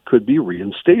outbreak, could be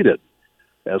reinstated.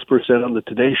 Esper said on the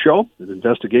Today Show, an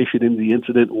investigation into the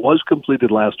incident was completed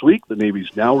last week. The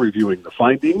Navy's now reviewing the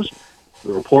findings.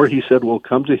 The report, he said, will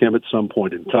come to him at some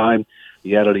point in time.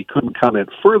 He added he couldn't comment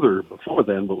further before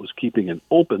then, but was keeping an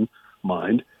open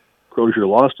mind. Crozier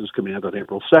lost his command on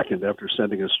April 2nd after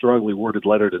sending a strongly worded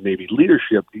letter to Navy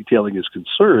leadership detailing his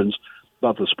concerns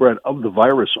about the spread of the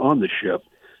virus on the ship.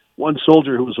 One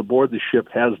soldier who was aboard the ship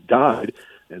has died,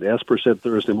 and Esper said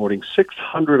Thursday morning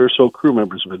 600 or so crew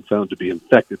members have been found to be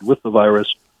infected with the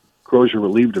virus. Crozier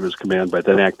relieved of his command by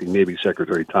then acting Navy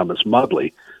Secretary Thomas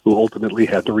Modly, who ultimately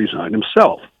had to resign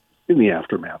himself in the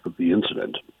aftermath of the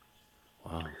incident.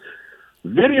 Wow.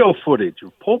 Video footage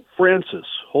of Pope Francis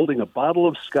holding a bottle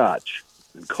of scotch.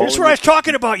 And That's what I was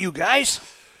talking about, you guys.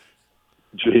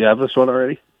 Did you have this one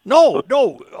already? No.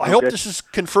 I hope this is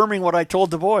confirming what I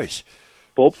told the boys.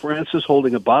 Pope Francis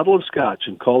holding a bottle of scotch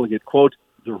and calling it, quote,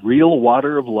 the real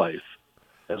water of life,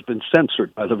 has been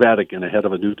censored by the Vatican ahead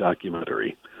of a new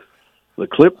documentary. The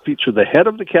clip featured the head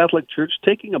of the Catholic Church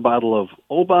taking a bottle of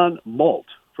Oban malt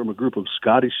from a group of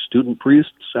Scottish student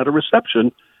priests at a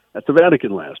reception at the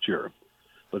Vatican last year.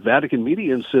 But Vatican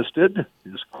media insisted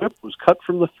this clip was cut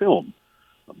from the film.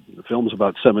 The film's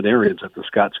about seminarians at the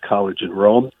Scots College in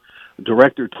Rome.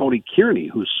 Director Tony Kearney,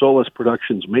 whose Solus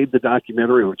Productions made the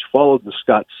documentary, which followed the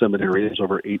Scots seminarians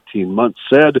over 18 months,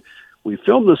 said, we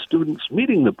filmed the students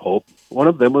meeting the Pope. One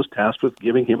of them was tasked with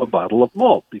giving him a bottle of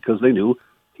malt because they knew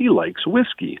he likes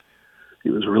whiskey. He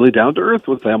was really down to earth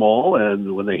with them all,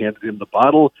 and when they handed him the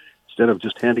bottle, instead of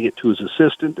just handing it to his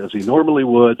assistant as he normally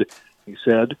would, he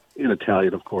said, in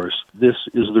Italian, of course, this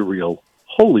is the real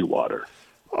holy water.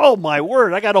 Oh, my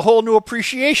word. I got a whole new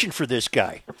appreciation for this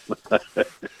guy.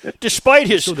 Despite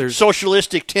his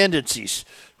socialistic tendencies.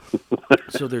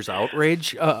 So there's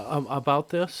outrage about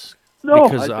this? No,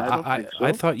 because I don't think so.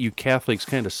 I thought you Catholics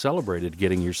kind of celebrated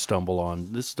getting your stumble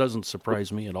on. This doesn't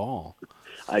surprise me at all.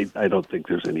 I don't think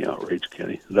there's any outrage,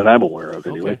 Kenny, that I'm aware of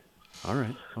anyway. Okay. All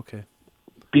right, okay.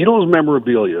 Beatles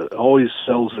memorabilia always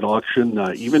sells at auction.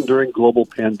 Even during global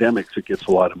pandemics, it gets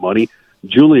a lot of money.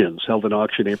 Julian's held an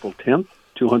auction April 10th,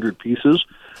 200 pieces.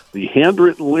 The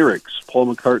handwritten lyrics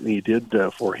Paul McCartney did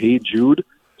for Hey Jude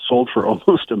sold for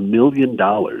almost $1 million,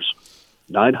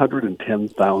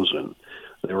 $910,000.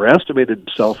 They were estimated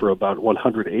to sell for about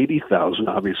 $180,000,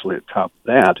 obviously at top of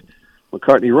that.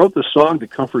 McCartney wrote the song to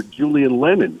comfort Julian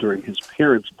Lennon during his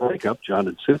parents' breakup, John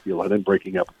and Cynthia Lennon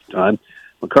breaking up at the time.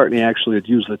 McCartney actually had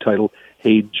used the title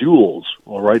Hey Jules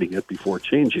while writing it before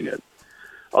changing it.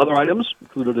 Other items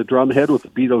included a drum head with the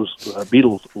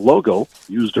Beatles logo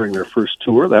used during their first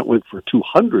tour. That went for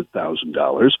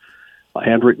 $200,000. A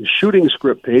handwritten shooting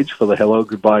script page for the Hello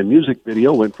Goodbye music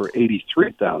video went for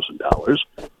 $83,000.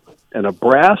 And a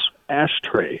brass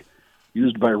ashtray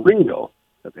used by Ringo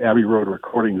at Abbey Road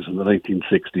Recordings in the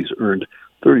 1960s earned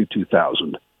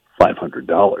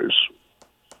 $32,500.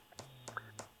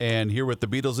 And here with the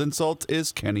Beatles insult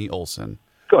is Kenny Olson.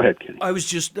 Go ahead, Kenny.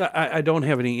 I don't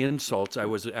have any insults. I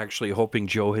was actually hoping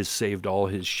Joe has saved all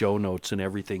his show notes and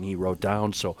everything he wrote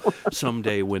down, so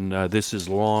someday when this is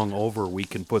long over, we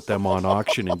can put them on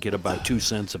auction and get about 2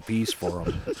 cents a piece for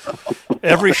them.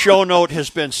 Every show note has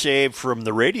been saved from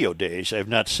the radio days. I've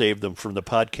not saved them from the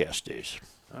podcast days.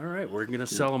 All right, we're going to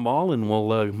sell them all, and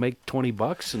we'll make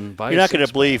 $20 and buy. You're not going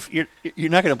to believe. You're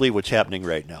not going to believe what's happening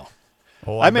right now.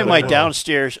 Oh, I'm in my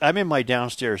downstairs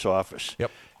office.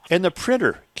 Yep. And the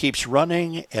printer keeps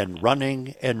running and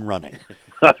running and running.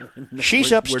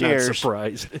 She's upstairs. We're not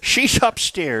surprised. She's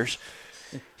upstairs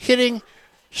hitting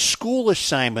school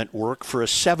assignment work for a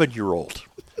 7-year-old.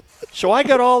 So I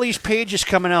got all these pages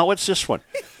coming out. What's this one?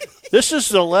 This is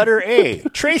the letter A.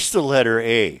 Trace the letter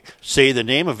A. Say the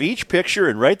name of each picture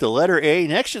and write the letter A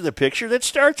next to the picture that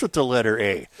starts with the letter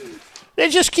A. It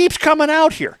just keeps coming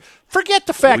out here. Forget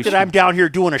the fact that I'm down here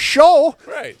doing a show.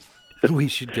 Right. We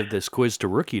should give this quiz to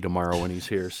Rookie tomorrow when he's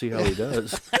here. See how he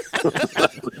does.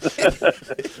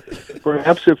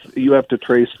 Perhaps if you have to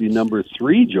trace the number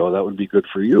 3, Joe, that would be good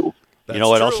for you. You know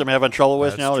what else I'm having trouble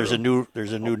with now? There's a new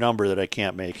number that I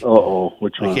can't make. Which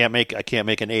one? I can't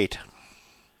make an 8.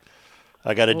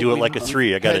 I got to do it like a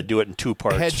 3. I got to do it in 2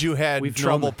 parts. Had you had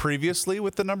trouble previously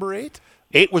with the number 8?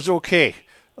 8 was okay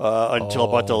until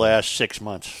about the last 6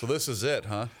 months. So this is it,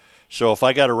 huh? So if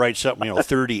I got to write something,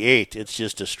 38, it's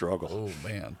just a struggle. Oh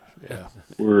man, yeah.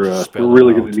 We're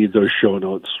really going to need those show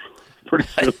notes. Pretty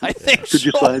soon. I think Could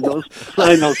you sign those?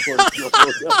 Sign those for us, Joe.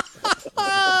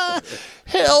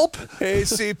 Help! Hey,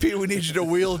 CP, we need you to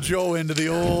wheel Joe into the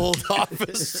old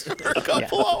office for a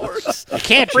couple hours. I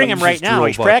can't bring him right now.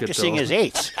 He's practicing his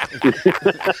 8s.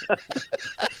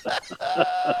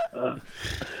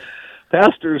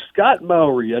 Pastor Scott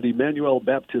Mowry at Emmanuel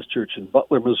Baptist Church in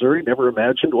Butler, Missouri, never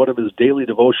imagined one of his daily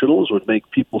devotionals would make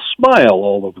people smile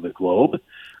all over the globe.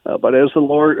 But as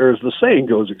the saying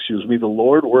goes, the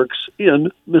Lord works in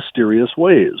mysterious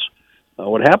ways.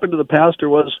 What happened to the pastor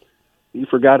was he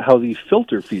forgot how the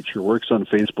filter feature works on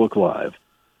Facebook Live.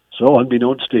 So,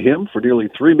 unbeknownst to him, for nearly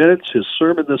 3 minutes, his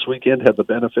sermon this weekend had the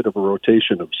benefit of a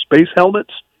rotation of space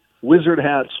helmets, wizard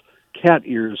hats, cat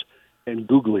ears, and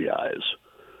googly eyes.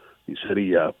 He said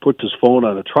he put his phone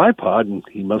on a tripod, and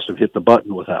he must have hit the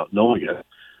button without knowing it.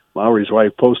 Mowry's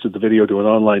wife posted the video to an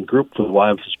online group for the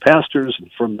wives of pastors,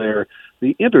 and from there,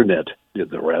 the Internet did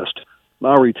the rest.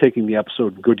 Mowry, taking the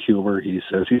episode in good humor, he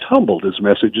says he's humbled his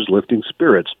message is lifting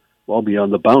spirits well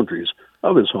beyond the boundaries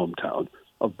of his hometown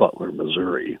of Butler,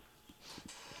 Missouri.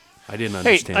 I didn't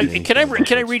understand. Hey,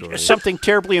 can I read something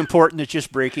terribly important that's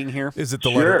just breaking here? Is it the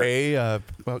letter A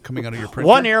coming out of your printer?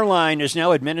 One airline is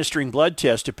now administering blood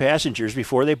tests to passengers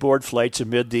before they board flights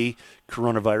amid the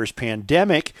coronavirus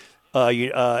pandemic.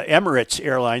 Emirates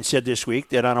Airline said this week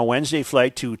that on a Wednesday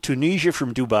flight to Tunisia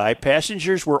from Dubai,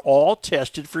 passengers were all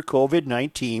tested for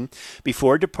COVID-19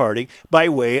 before departing by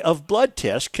way of blood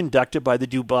tests conducted by the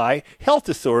Dubai Health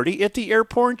Authority at the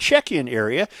airport check-in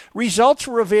area. Results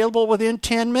were available within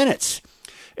 10 minutes.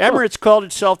 Emirates called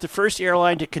itself the first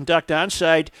airline to conduct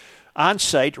on-site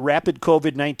rapid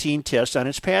COVID-19 tests on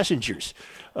its passengers.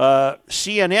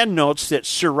 CNN notes that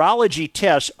serology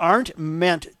tests aren't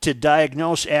meant to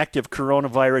diagnose active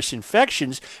coronavirus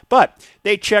infections, but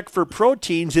they check for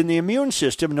proteins in the immune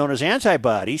system known as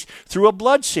antibodies through a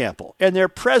blood sample, and their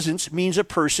presence means a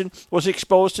person was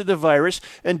exposed to the virus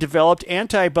and developed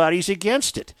antibodies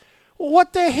against it.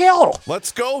 What the hell?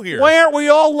 Let's go here. Why aren't we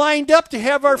all lined up to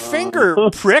have our finger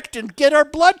pricked and get our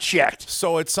blood checked?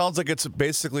 So it sounds like it's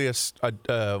basically a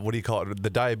what do you call it? The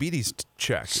diabetes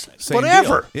check. Same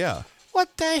Whatever. Deal. Yeah.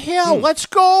 What the hell? Let's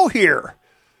go here.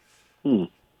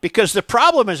 Because the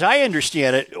problem, as I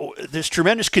understand it, this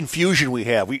tremendous confusion we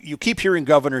have. You keep hearing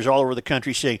governors all over the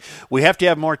country saying, we have to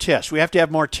have more tests. We have to have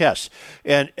more tests.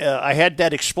 And I had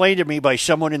that explained to me by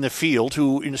someone in the field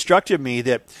who instructed me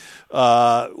that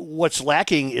what's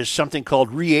lacking is something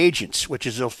called reagents, which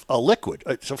is a liquid.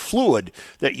 It's a fluid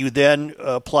that you then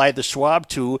apply the swab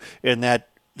to, and that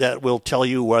that will tell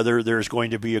you whether there's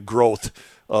going to be a growth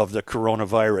of the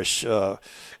coronavirus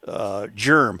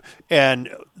germ. And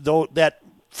though that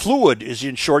fluid is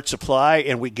in short supply,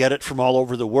 and we get it from all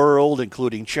over the world,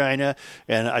 including China.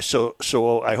 And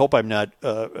so I hope I'm not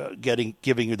giving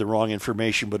you the wrong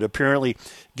information, but apparently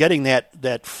getting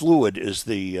that fluid is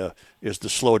the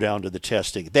slowdown to the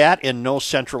testing. That and no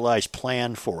centralized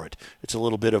plan for it. It's a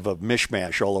little bit of a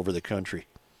mishmash all over the country.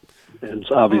 And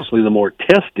obviously, the more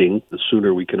testing, the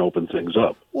sooner we can open things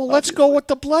up. Well, let's go with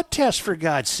the blood test, for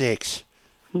God's sakes.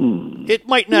 It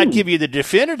might not give you the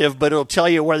definitive, but it'll tell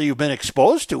you whether you've been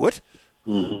exposed to it.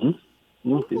 Mm-hmm.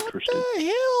 Well, interesting. What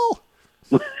the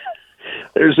hell?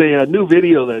 There's a new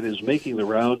video that is making the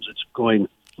rounds. It's going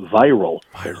viral,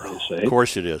 as they say. Of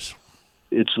course it is.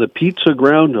 It's the pizza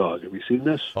groundhog. Have you seen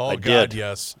this? Oh, I God, did.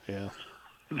 yes. Yeah.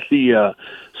 The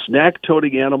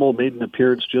snack-toting animal made an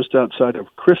appearance just outside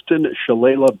of Kristen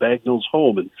Shalala Bagnall's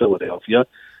home in Philadelphia.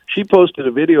 She posted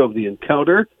a video of the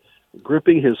encounter.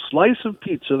 Gripping his slice of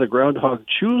pizza, the groundhog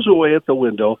chews away at the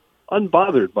window,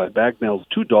 unbothered by Bagnall's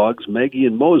two dogs, Maggie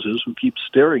and Moses, who keep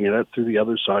staring at it through the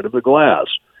other side of the glass.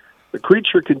 The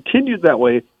creature continued that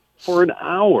way for an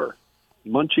hour,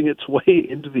 munching its way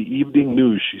into the evening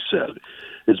news, she said.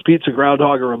 Is Pizza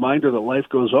Groundhog a reminder that life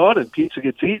goes on and pizza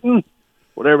gets eaten?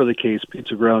 Whatever the case,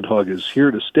 Pizza Groundhog is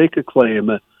here to stake a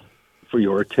claim for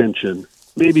your attention,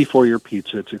 maybe for your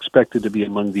pizza. It's expected to be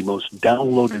among the most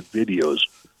downloaded videos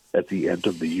at the end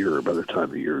of the year, by the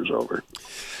time the year is over.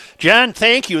 John,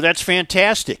 thank you. That's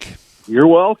fantastic. You're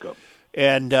welcome.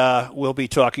 And we'll be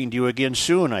talking to you again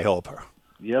soon, I hope.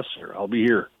 Yes, sir. I'll be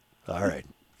here. All right.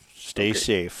 Stay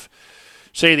safe.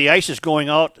 Say the ice is going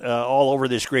out all over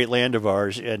this great land of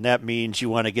ours, and that means you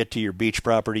want to get to your beach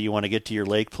property, you want to get to your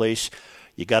lake place.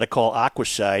 You got to call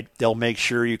Aquaside. They'll make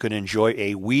sure you can enjoy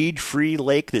a weed-free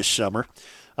lake this summer.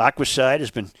 Aquaside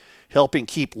has been helping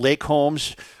keep lake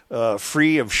homes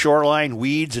free of shoreline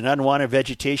weeds and unwanted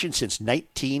vegetation since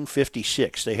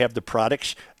 1956. They have the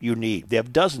products you need. They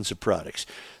have dozens of products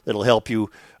that'll help you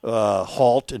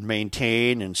halt and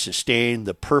maintain and sustain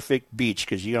the perfect beach,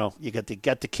 because you got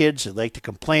the kids that like to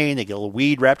complain. They get a little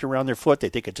weed wrapped around their foot. They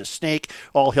think it's a snake.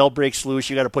 All hell breaks loose.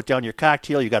 You got to put down your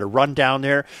cocktail. You got to run down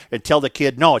there and tell the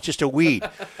kid, no, it's just a weed.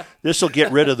 This will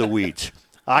get rid of the weeds.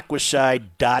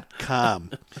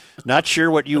 Aquaside.com. Not sure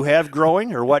what you have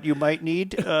growing or what you might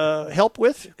need help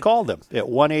with? Call them at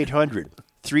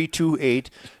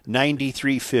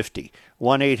 1-800-328-9350.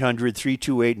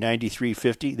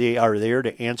 1-800-328-9350. They are there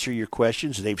to answer your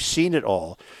questions. They've seen it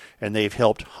all, and they've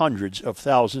helped hundreds of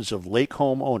thousands of lake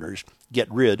home owners get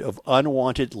rid of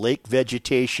unwanted lake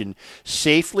vegetation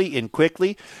safely and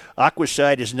quickly.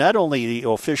 Aquaside is not only the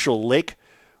official lake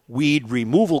weed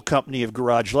removal company of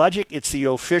Garage Logic, it's the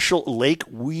official lake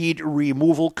weed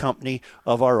removal company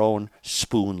of our own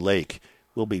Spoon Lake.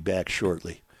 We'll be back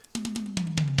shortly.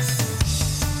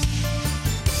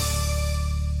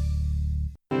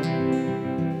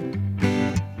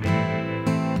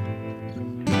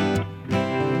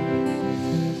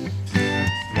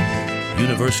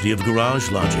 University of Garage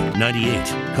Logic,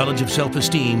 98. College of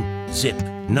Self-Esteem, zip,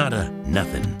 nada,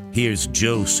 nothing. Here's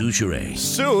Joe Souchere.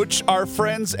 Such, our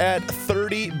friends at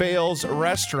 30 Bales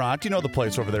Restaurant. You know the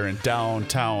place over there in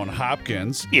downtown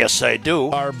Hopkins. Yes, I do.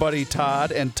 Our buddy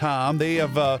Todd and Tom, they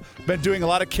have been doing a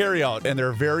lot of carryout, and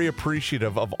they're very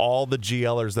appreciative of all the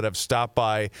GL'ers that have stopped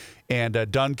by and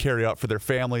done carryout for their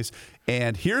families.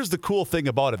 And here's the cool thing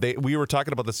about it. We were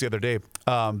talking about this the other day.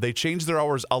 They changed their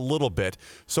hours a little bit.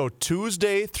 So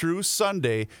Tuesday through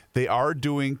Sunday, they are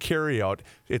doing carryout.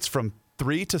 It's from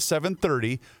 3 to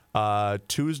 7:30.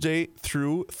 Tuesday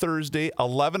through Thursday,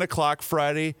 11 o'clock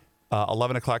Friday,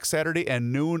 11 o'clock Saturday,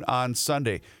 and noon on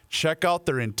Sunday. Check out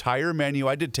their entire menu.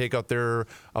 I did take out there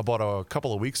about a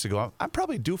couple of weeks ago. I'm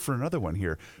probably due for another one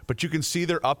here. But you can see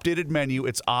their updated menu.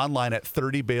 It's online at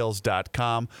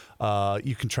 30bales.com.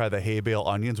 You can try the hay bale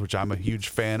onions, which I'm a huge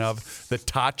fan of. The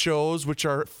tachos, which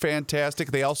are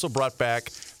fantastic. They also brought back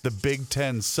the Big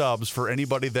Ten subs for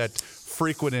anybody that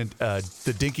frequented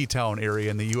the Dinkytown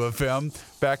area in the U of M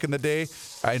back in the day.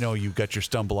 I know you got your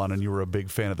stumble on and you were a big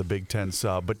fan of the Big Ten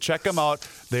sub, but check them out.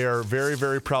 They are very,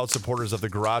 very proud supporters of the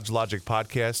Garage Logic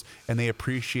podcast, and they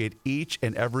appreciate each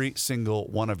and every single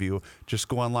one of you. Just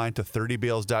go online to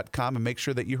 30bales.com and make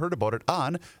sure that you heard about it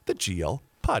on the GL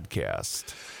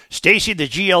podcast. Stacy, the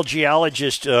GL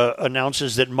geologist,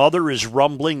 announces that mother is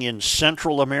rumbling in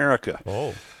Central America.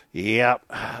 Oh. Yeah,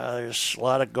 there's a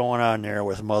lot of going on there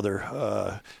with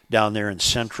Mother down there in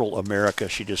Central America.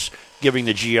 She just giving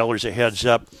the GL'ers a heads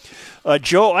up.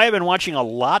 Joe, I have been watching a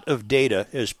lot of data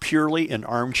as purely an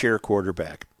armchair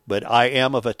quarterback, but I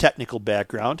am of a technical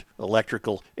background,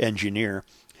 electrical engineer,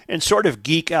 and sort of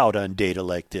geek out on data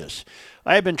like this.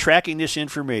 I have been tracking this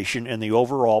information and the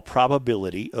overall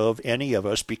probability of any of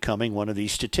us becoming one of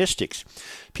these statistics.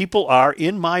 People are,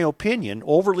 in my opinion,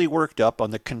 overly worked up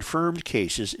on the confirmed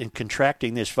cases in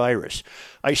contracting this virus.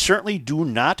 I certainly do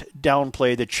not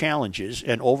downplay the challenges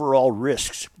and overall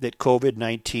risks that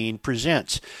COVID-19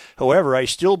 presents. However, I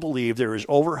still believe there is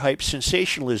overhyped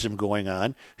sensationalism going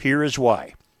on. Here is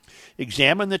why.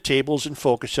 Examine the tables and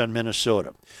focus on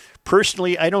Minnesota.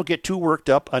 Personally, I don't get too worked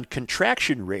up on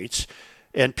contraction rates,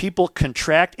 and people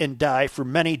contract and die for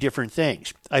many different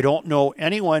things. I don't know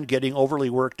anyone getting overly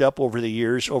worked up over the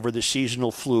years over the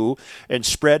seasonal flu and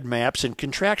spread maps and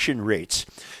contraction rates.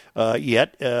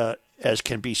 Yet, as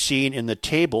can be seen in the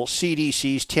table,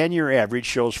 CDC's 10-year average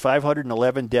shows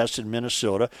 511 deaths in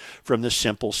Minnesota from the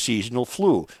simple seasonal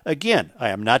flu. Again, I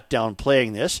am not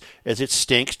downplaying this, as it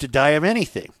stinks to die of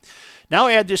anything. Now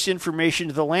add this information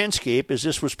to the landscape as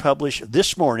this was published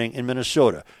this morning in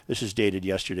Minnesota. This is dated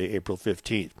yesterday, April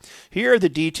 15th. Here are the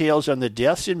details on the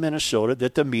deaths in Minnesota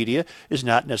that the media is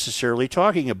not necessarily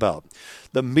talking about.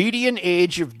 The median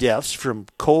age of deaths from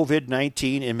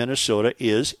COVID-19 in Minnesota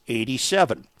is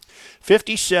 87.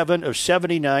 57 of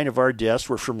 79 of our deaths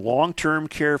were from long-term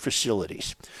care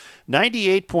facilities.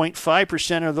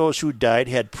 98.5% of those who died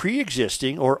had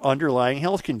pre-existing or underlying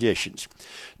health conditions.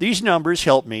 These numbers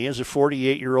help me, as a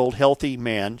 48-year-old healthy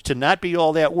man, to not be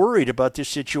all that worried about this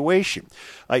situation.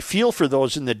 I feel for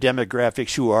those in the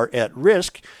demographics who are at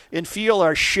risk and feel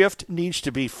our shift needs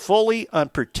to be fully on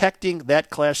protecting that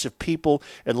class of people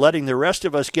and letting the rest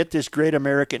of us get this great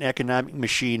American economic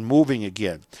machine moving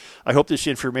again. I hope this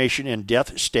information and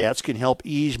death stats can help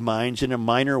ease minds in a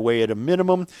minor way at a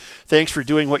minimum. Thanks for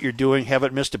doing what you're doing.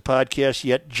 Haven't missed a podcast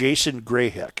yet. Jason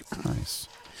Grayheck. Nice.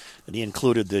 And he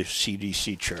included the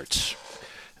CDC charts.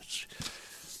 It's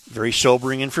very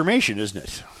sobering information, isn't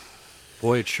it?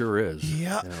 Boy, it sure is.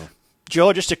 Yeah.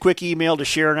 Joe, just a quick email to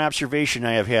share an observation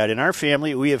I have had. In our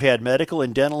family, we have had medical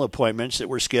and dental appointments that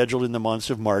were scheduled in the months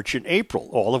of March and April,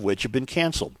 all of which have been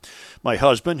canceled. My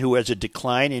husband, who has a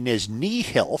decline in his knee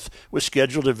health, was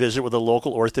scheduled to visit with a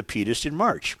local orthopedist in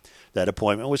March. That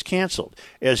appointment was canceled.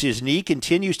 As his knee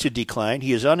continues to decline,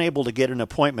 he is unable to get an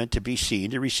appointment to be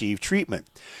seen to receive treatment.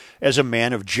 As a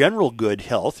man of general good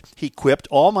health, he quipped,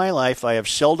 "All my life I have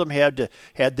seldom had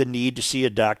the need to see a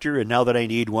doctor, and now that I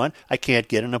need one, I can't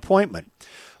get an appointment."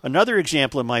 Another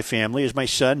example in my family is my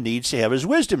son needs to have his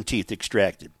wisdom teeth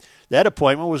extracted. That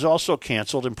appointment was also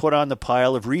canceled and put on the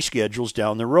pile of reschedules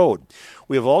down the road.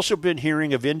 We have also been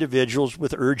hearing of individuals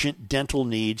with urgent dental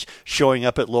needs showing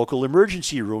up at local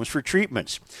emergency rooms for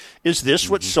treatments. Is this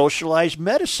what socialized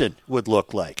medicine would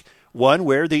look like? One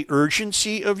where the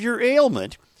urgency of your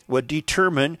ailment would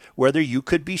determine whether you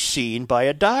could be seen by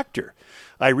a doctor.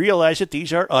 I realize that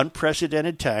these are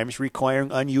unprecedented times requiring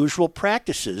unusual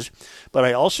practices, but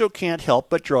I also can't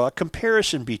help but draw a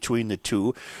comparison between the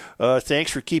two.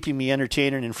 Thanks for keeping me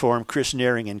entertained and informed. Chris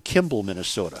Naring in Kimball,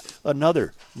 Minnesota.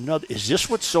 Another. Is this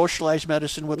what socialized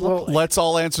medicine would look like? Let's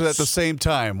all answer at the same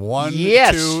time. One,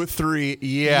 yes. 2, 3.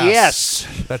 Yes. Yes.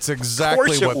 That's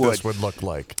exactly what this would look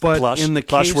like. But plus, in the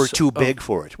plus case we're too big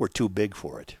for it. We're too big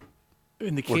for it.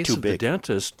 In the case of the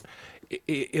dentist,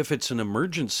 if it's an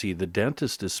emergency, the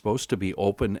dentist is supposed to be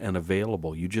open and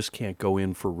available. You just can't go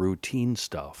in for routine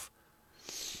stuff.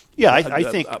 Yeah, I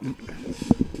think.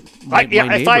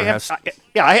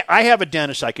 I have a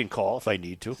dentist I can call if I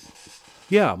need to.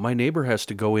 Yeah, my neighbor has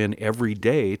to go in every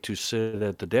day to sit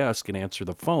at the desk and answer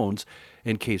the phones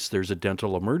in case there's a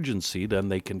dental emergency. Then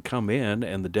they can come in,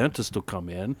 and the dentist will come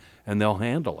in, and they'll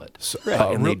handle it. So,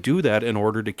 and they do that in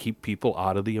order to keep people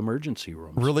out of the emergency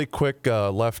rooms. Really quick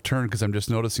left turn, because I'm just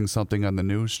noticing something on the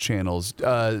news channels.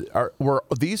 Were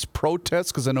these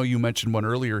protests, because I know you mentioned one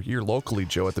earlier here locally,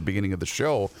 Joe, at the beginning of the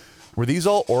show, were these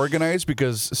all organized?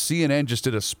 Because CNN just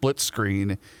did a split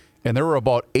screen, and there were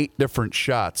about 8 different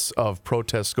shots of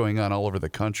protests going on all over the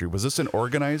country. Was this an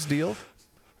organized deal?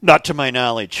 Not to my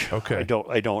knowledge. Okay.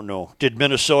 I don't know. Did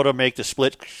Minnesota make the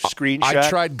split screen shot? I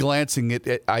tried glancing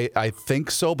it. I think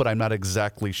so, but I'm not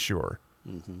exactly sure.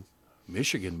 Mm-hmm.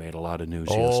 Michigan made a lot of news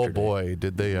yesterday. Oh, boy,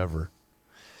 did they ever.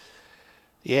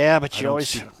 Yeah, but you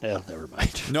always... Well, never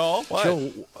mind. No? What?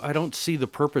 Joe, I don't see the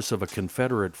purpose of a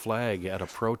Confederate flag at a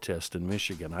protest in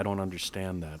Michigan. I don't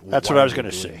understand that. That's what I was going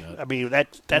to say. That? I mean,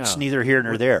 that's neither here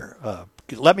nor there.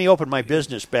 Let me open my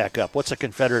business back up. What's a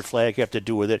Confederate flag have to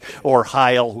do with it? Or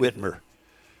Heil Whitmer.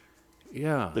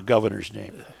 Yeah. The governor's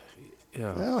name.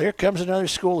 Yeah. Well, here comes another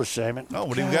school assignment. Oh,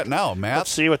 what do you got now? Math?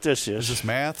 Let's see what this is. Is this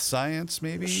math, science,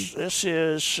 maybe? This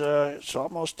is, it's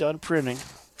almost done printing.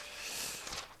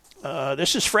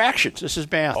 This is fractions. This is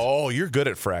math. Oh, you're good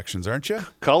at fractions, aren't you?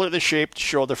 Color the shape to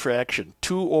show the fraction.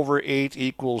 2 over 8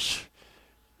 equals,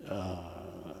 I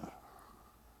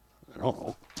don't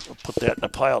know. I'll put that in a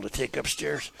pile to take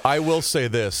upstairs. I will say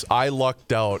this. I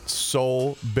lucked out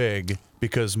so big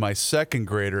because my second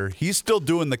grader, he's still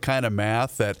doing the kind of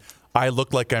math that I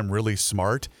look like I'm really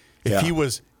smart. If he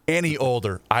was any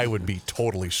older, I would be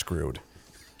totally screwed.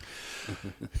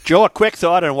 Joe, a quick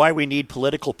thought on why we need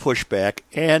political pushback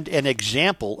and an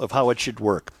example of how it should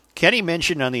work. Kenny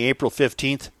mentioned on the April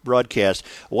 15th broadcast,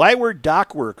 why were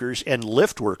dock workers and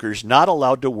lift workers not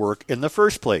allowed to work in the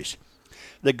first place?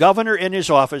 The governor and his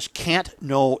office can't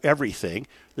know everything.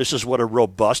 This is what a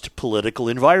robust political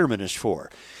environment is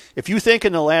for. If you think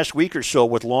in the last week or so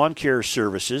with lawn care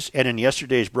services and in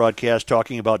yesterday's broadcast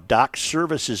talking about dock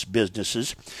services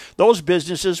businesses, those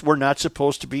businesses were not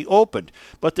supposed to be opened,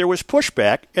 but there was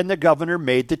pushback and the governor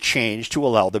made the change to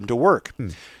allow them to work.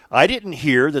 I didn't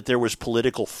hear that there was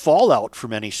political fallout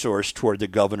from any source toward the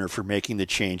governor for making the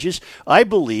changes. I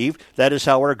believe that is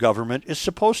how our government is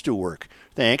supposed to work.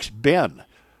 Thanks, Ben.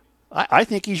 I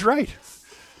think he's right.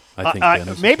 I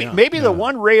think maybe the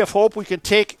one ray of hope we can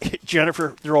take,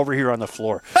 Jennifer, they're over here on the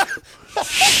floor.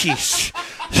 Jeez.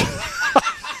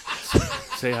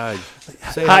 Say hi.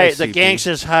 Say hi. The gang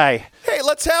says hi. Hey,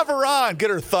 let's have her on. Get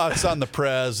her thoughts on the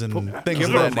Prez and things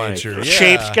of that nature. Yeah.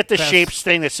 Shapes. Get the shapes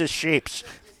thing that says shapes.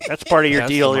 That's part of your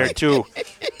deal there, too.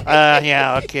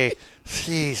 Yeah, okay.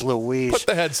 Jeez Louise. Put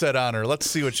the headset on her. Let's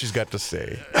see what she's got to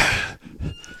say.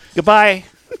 Goodbye.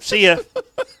 See ya.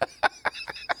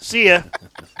 See ya.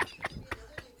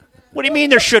 What do you mean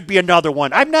there should be another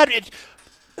one? I'm not...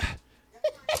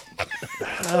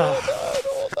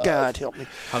 God help me.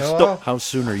 How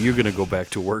soon are you going to go back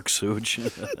to work, Suge?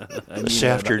 This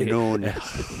afternoon.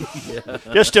 Yeah.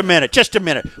 Just a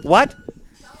minute. What?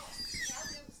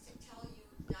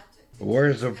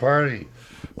 Where's the party?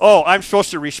 Oh, I'm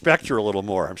supposed to respect her a little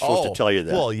more. I'm supposed to tell you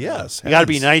that. Well, yes. You got to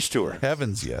be nice to her.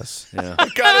 Heavens, yes. Yeah. I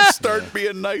got to start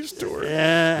being nice to her.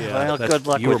 Yeah, well, good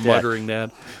luck with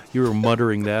that. You were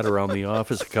muttering that around the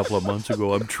office a couple of months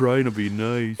ago. I'm trying to be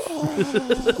nice.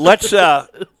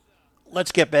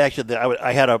 Let's get back to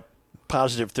I had a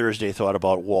positive Thursday thought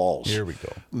about walls. Here we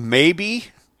go. Maybe,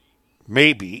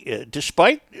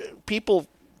 despite people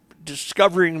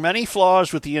discovering many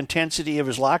flaws with the intensity of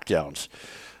his lockdowns,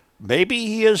 maybe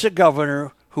he is a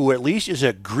governor who at least is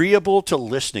agreeable to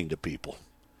listening to people.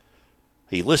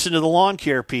 He listened to the lawn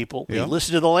care people. Yeah. He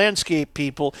listened to the landscape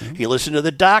people. Mm-hmm. He listened to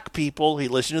the dock people. He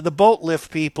listened to the boat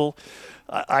lift people.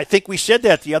 I think we said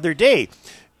that the other day.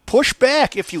 Push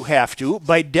back if you have to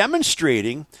by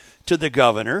demonstrating to the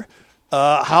governor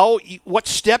what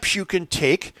steps you can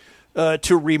take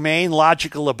to remain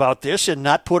logical about this and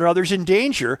not put others in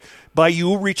danger by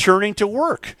you returning to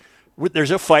work.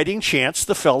 There's a fighting chance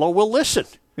the fellow will listen.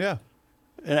 Yeah.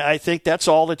 And I think that's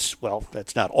all that's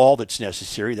not all that's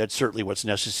necessary. That's certainly what's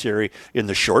necessary in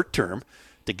the short term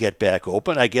to get back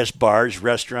open. I guess bars,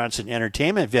 restaurants, and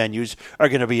entertainment venues are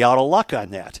going to be out of luck on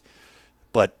that.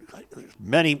 But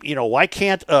many, why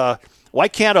can't a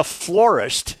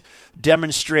florist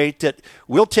demonstrate that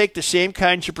we'll take the same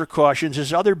kinds of precautions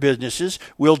as other businesses?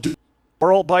 We'll do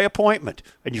oral by appointment,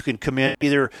 and you can come in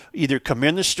either come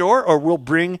in the store or we'll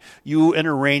bring you an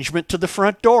arrangement to the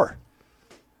front door.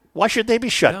 Why should they be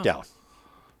shut down?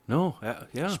 No,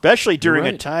 yeah. Especially during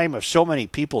a time of so many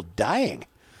people dying.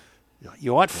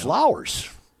 You want flowers.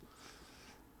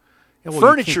 Yeah, well,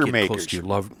 Furniture makers.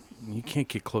 You can't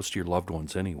get close to your loved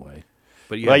ones anyway.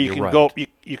 But you can go.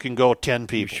 You can go 10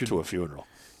 people to a funeral.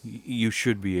 You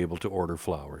should be able to order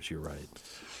flowers. You're right.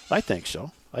 I think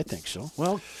so.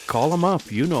 Well, call them up.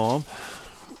 You know them.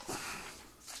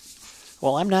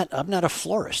 Well, I'm not a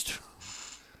florist.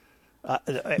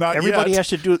 Everybody has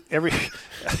to do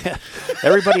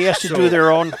Everybody has to do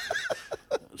their own.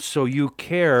 So you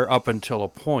care up until a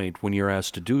point when you're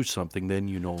asked to do something, then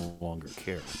you no longer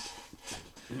care.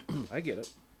 I get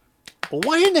it. Well,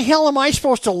 why in the hell am I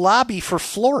supposed to lobby for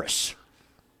florists?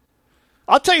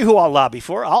 I'll tell you who I'll lobby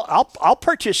for. I'll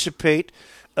participate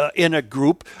in a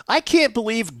group. I can't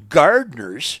believe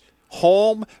gardeners,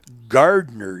 home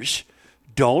gardeners,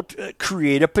 don't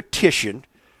create a petition.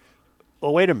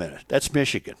 Oh, wait a minute. That's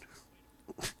Michigan.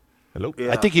 Hello.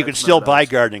 I think you can still buy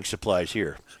gardening supplies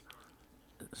here.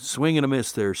 Swing and a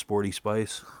miss there, Sporty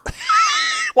Spice.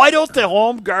 Why don't the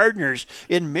home gardeners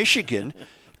in Michigan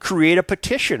create a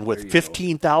petition with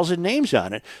 15,000 names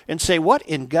on it and say, what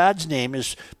in God's name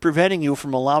is preventing you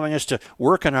from allowing us to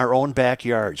work in our own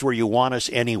backyards where you want us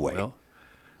anyway? Well,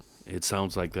 it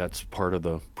sounds like that's part of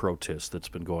the protest that's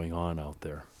been going on out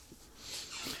there.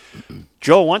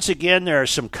 Joe, once again, there are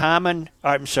some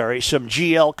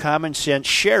GL common sense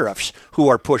sheriffs who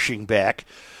are pushing back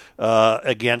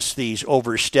against these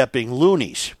overstepping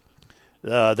loonies.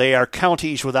 They are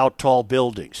counties without tall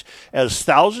buildings. As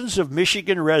thousands of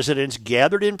Michigan residents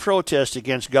gathered in protest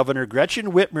against Governor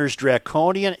Gretchen Whitmer's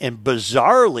draconian and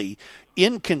bizarrely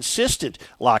inconsistent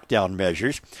lockdown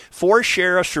measures, 4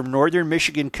 sheriffs from northern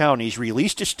Michigan counties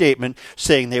released a statement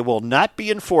saying they will not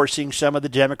be enforcing some of the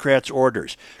Democrats'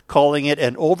 orders, calling it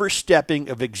an overstepping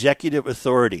of executive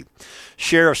authority.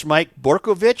 Sheriffs Mike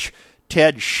Borkovich,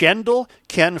 Ted Schendel,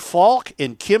 Ken Falk,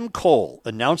 and Kim Cole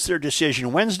announced their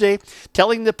decision Wednesday,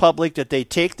 telling the public that they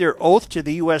take their oath to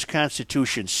the U.S.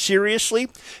 Constitution seriously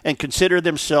and consider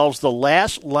themselves the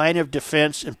last line of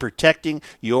defense in protecting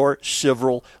your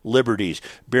civil liberties.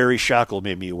 Barry Schockel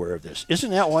made me aware of this.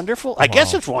 Isn't that wonderful? I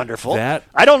guess it's wonderful. I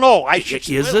don't know.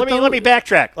 Let me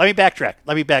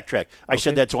backtrack. I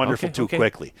said that's wonderful too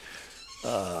quickly.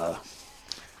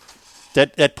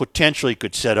 That potentially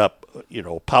could set up,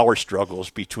 power struggles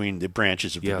between the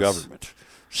branches of the government.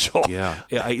 So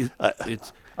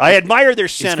I admire their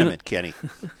sentiment, Kenny.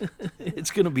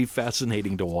 It's going to be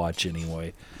fascinating to watch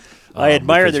anyway. I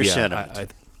admire their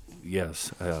sentiment.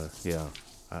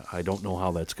 I don't know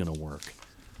how that's going to work.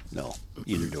 No,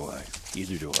 either do I.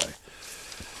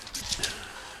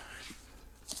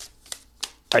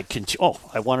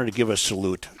 I wanted to give a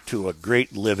salute to a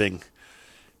great living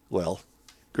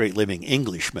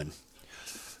Englishman,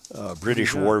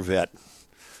 British war vet.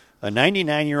 A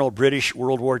 99-year-old British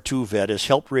World War II vet has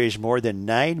helped raise more than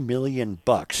 $9 million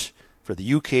for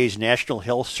the UK's National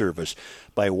Health Service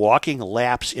by walking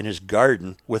laps in his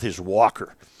garden with his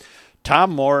walker.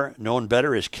 Tom Moore, known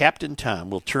better as Captain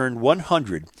Tom, will turn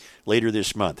 100 later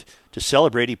this month. To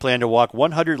celebrate, he planned to walk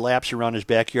 100 laps around his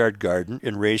backyard garden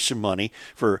and raise some money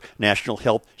for National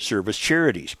Health Service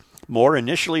charities. Moore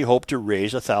initially hoped to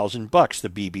raise $1,000, the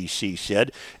BBC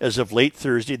said. As of late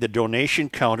Thursday, the donation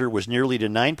counter was nearly to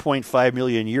 9.5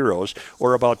 million euros,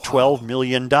 or about $12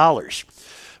 million.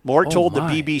 Moore told the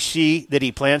BBC that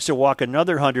he plans to walk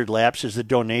another 100 laps as the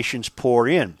donations pour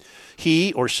in.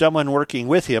 He or someone working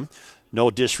with him, no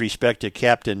disrespect to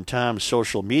Captain Tom's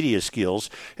social media skills,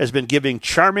 has been giving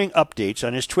charming updates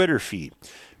on his Twitter feed.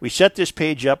 We set this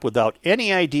page up without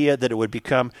any idea that it would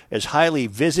become as highly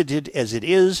visited as it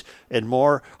is and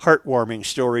more heartwarming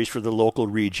stories for the local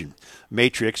region.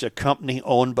 Matrix, a company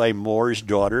owned by Moore's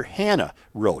daughter, Hannah,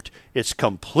 wrote, "It's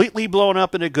completely blown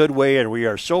up in a good way, and we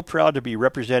are so proud to be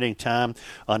representing Tom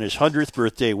on his 100th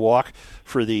birthday walk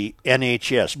for the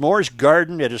NHS. Moore's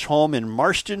garden at his home in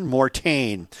Marston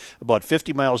Mortain, about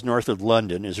 50 miles north of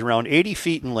London, is around 80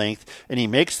 feet in length, and he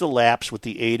makes the laps with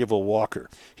the aid of a walker.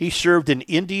 He served in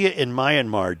India and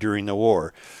Myanmar during the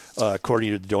war,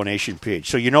 according to the donation page."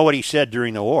 So you know what he said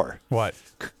during the war? What?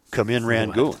 Come in,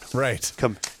 Rangoon. Right.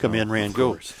 Come in,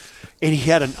 Rangoon. And he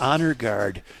had an honor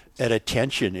guard at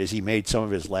attention as he made some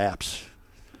of his laps.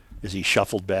 As he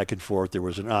shuffled back and forth, there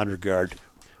was an honor guard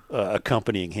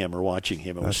accompanying him or watching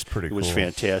him. It was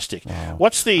fantastic. Wow.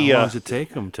 What's the? How long does it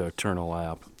take him to turn a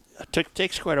lap? It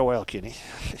takes quite a while, Kenny.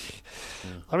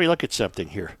 Let me look at something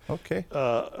here. Okay.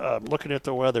 I'm looking at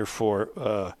the weather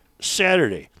for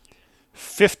Saturday.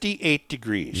 58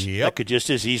 degrees. Yep. That could just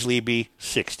as easily be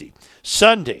 60.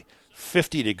 Sunday,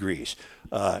 50 degrees.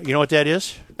 You know what that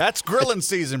is? That's grilling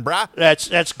season, brah.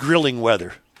 That's grilling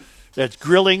weather. That's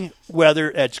grilling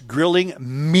weather. That's grilling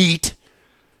meat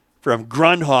from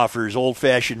Grundhofer's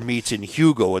Old-Fashioned Meats in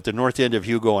Hugo at the north end of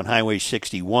Hugo on Highway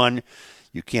 61.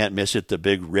 You can't miss it. The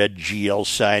big red GL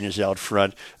sign is out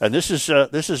front. And this is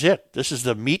it. This is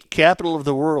the meat capital of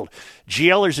the world.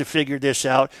 GL'ers have figured this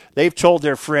out. They've told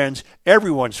their friends.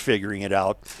 Everyone's figuring it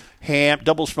out. Ham,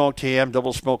 double smoked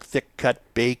thick cut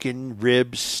bacon,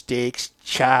 ribs, steaks,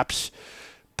 chops,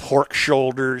 pork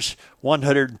shoulders,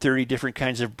 130 different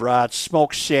kinds of brats,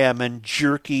 smoked salmon,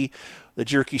 jerky. The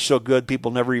jerky's so good,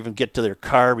 people never even get to their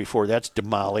car before that's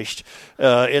demolished.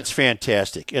 It's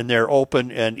fantastic. And they're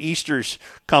open, and Easter's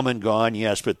come and gone,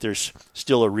 yes, but there's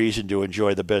still a reason to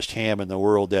enjoy the best ham in the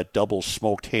world, that double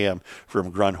smoked ham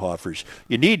from Grundhofer's.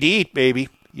 You need to eat, baby.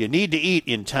 You need to eat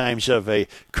in times of a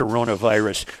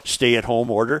coronavirus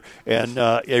stay-at-home order. And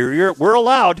we're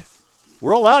allowed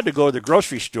to go to the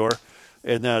grocery store.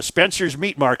 And Spencer's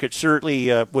Meat Market certainly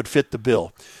would fit the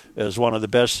bill as one of the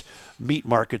best meat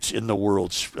markets in the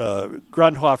world.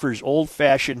 Grundhofer's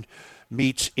Old-Fashioned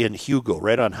Meats in Hugo,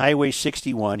 right on Highway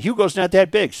 61. Hugo's not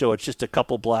that big, so it's just a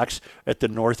couple blocks at the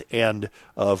north end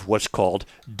of what's called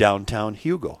downtown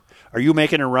Hugo. Are you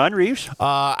making a run, Reeves?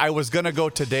 I was going to go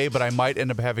today, but I might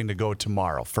end up having to go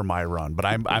tomorrow for my run. But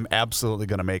I'm absolutely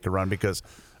going to make a run because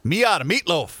me out of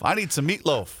meatloaf. I need some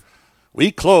meatloaf.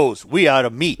 We close. We out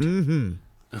of meat. Mm-hmm.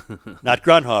 Not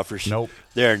Grunhofer's. Nope.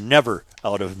 They're never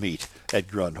out of meat at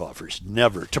Grunhofer's.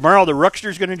 Never. Tomorrow the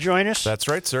Ruxter's going to join us. That's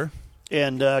right, sir.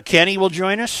 And Kenny will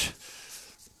join us.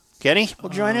 Kenny will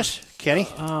join us. Kenny?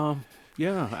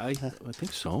 Yeah, I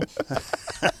think so.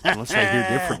 Unless I hear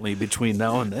differently between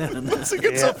now and then. Unless it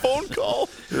gets a phone call.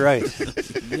 Right.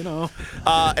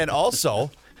 And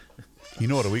also, you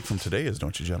know what a week from today is,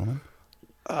 don't you, gentlemen?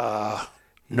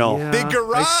 No. Yeah, The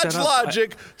Garage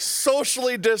Logic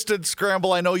socially distant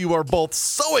scramble. I know you are both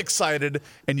so excited,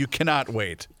 and you cannot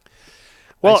wait.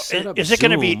 Well, is it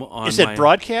going to be, is it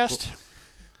broadcast?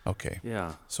 Okay.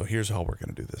 Yeah. So here's how we're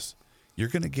going to do this. You're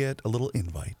going to get a little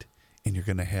invite, and you're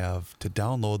going to have to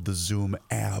download the Zoom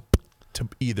app to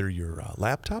either your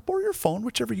laptop or your phone,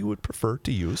 whichever you would prefer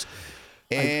to use.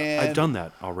 And, I've done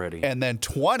that already. And then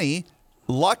 20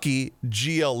 lucky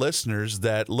GL listeners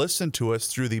that listen to us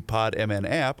through the Pod MN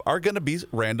app are going to be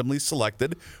randomly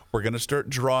selected. We're going to start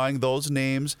drawing those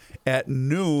names at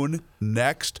noon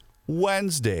next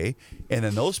Wednesday, and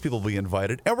then those people will be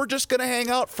invited, and we're just going to hang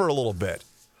out for a little bit.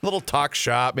 A little talk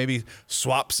shop, maybe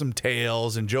swap some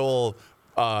tales, and Joel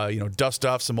dust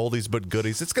off some oldies but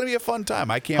goodies. It's going to be a fun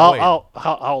time. I can't wait.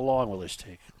 How long will this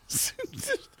take?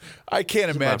 I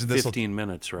can't imagine about this. 15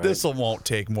 minutes, right? This won't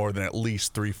take more than at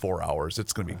least 3-4 hours.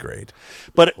 It's going to be great.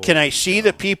 But can I see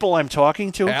the people I'm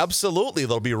talking to? Absolutely.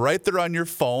 They'll be right there on your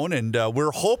phone, and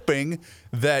we're hoping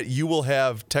that you will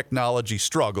have technology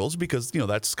struggles because,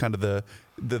 that's kind of the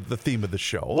theme of the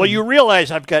show. Well, you realize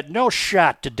I've got no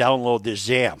shot to download this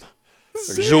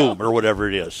Zoom or whatever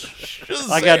it is. Shazam.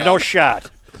 I got no shot.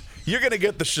 You're going to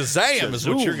get the Shazam is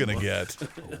what you're going to get.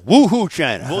 Woohoo,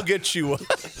 China. We'll get you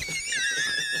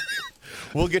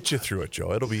We'll get you through it,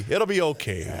 Joe. It'll be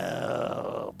okay.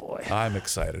 Oh, boy. I'm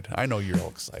excited. I know you're all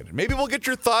excited. Maybe we'll get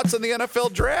your thoughts on the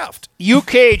NFL draft.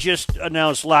 UK just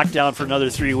announced lockdown for another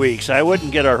 3 weeks. I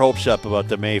wouldn't get our hopes up about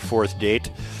the May 4th date,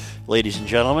 ladies and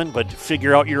gentlemen, but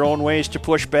figure out your own ways to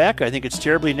push back. I think it's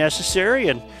terribly necessary,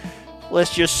 and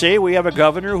let's just say we have a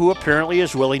governor who apparently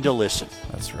is willing to listen.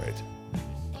 That's right.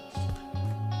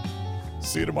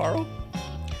 See you tomorrow.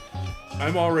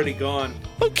 I'm already gone.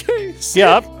 Okay.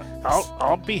 Yeah,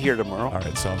 I'll be here tomorrow. All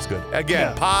right, sounds good.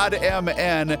 Again, Pod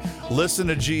MN, listen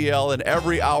to GL, and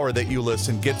every hour that you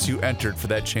listen gets you entered for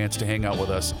that chance to hang out with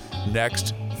us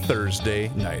next Thursday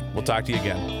night. We'll talk to you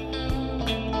again.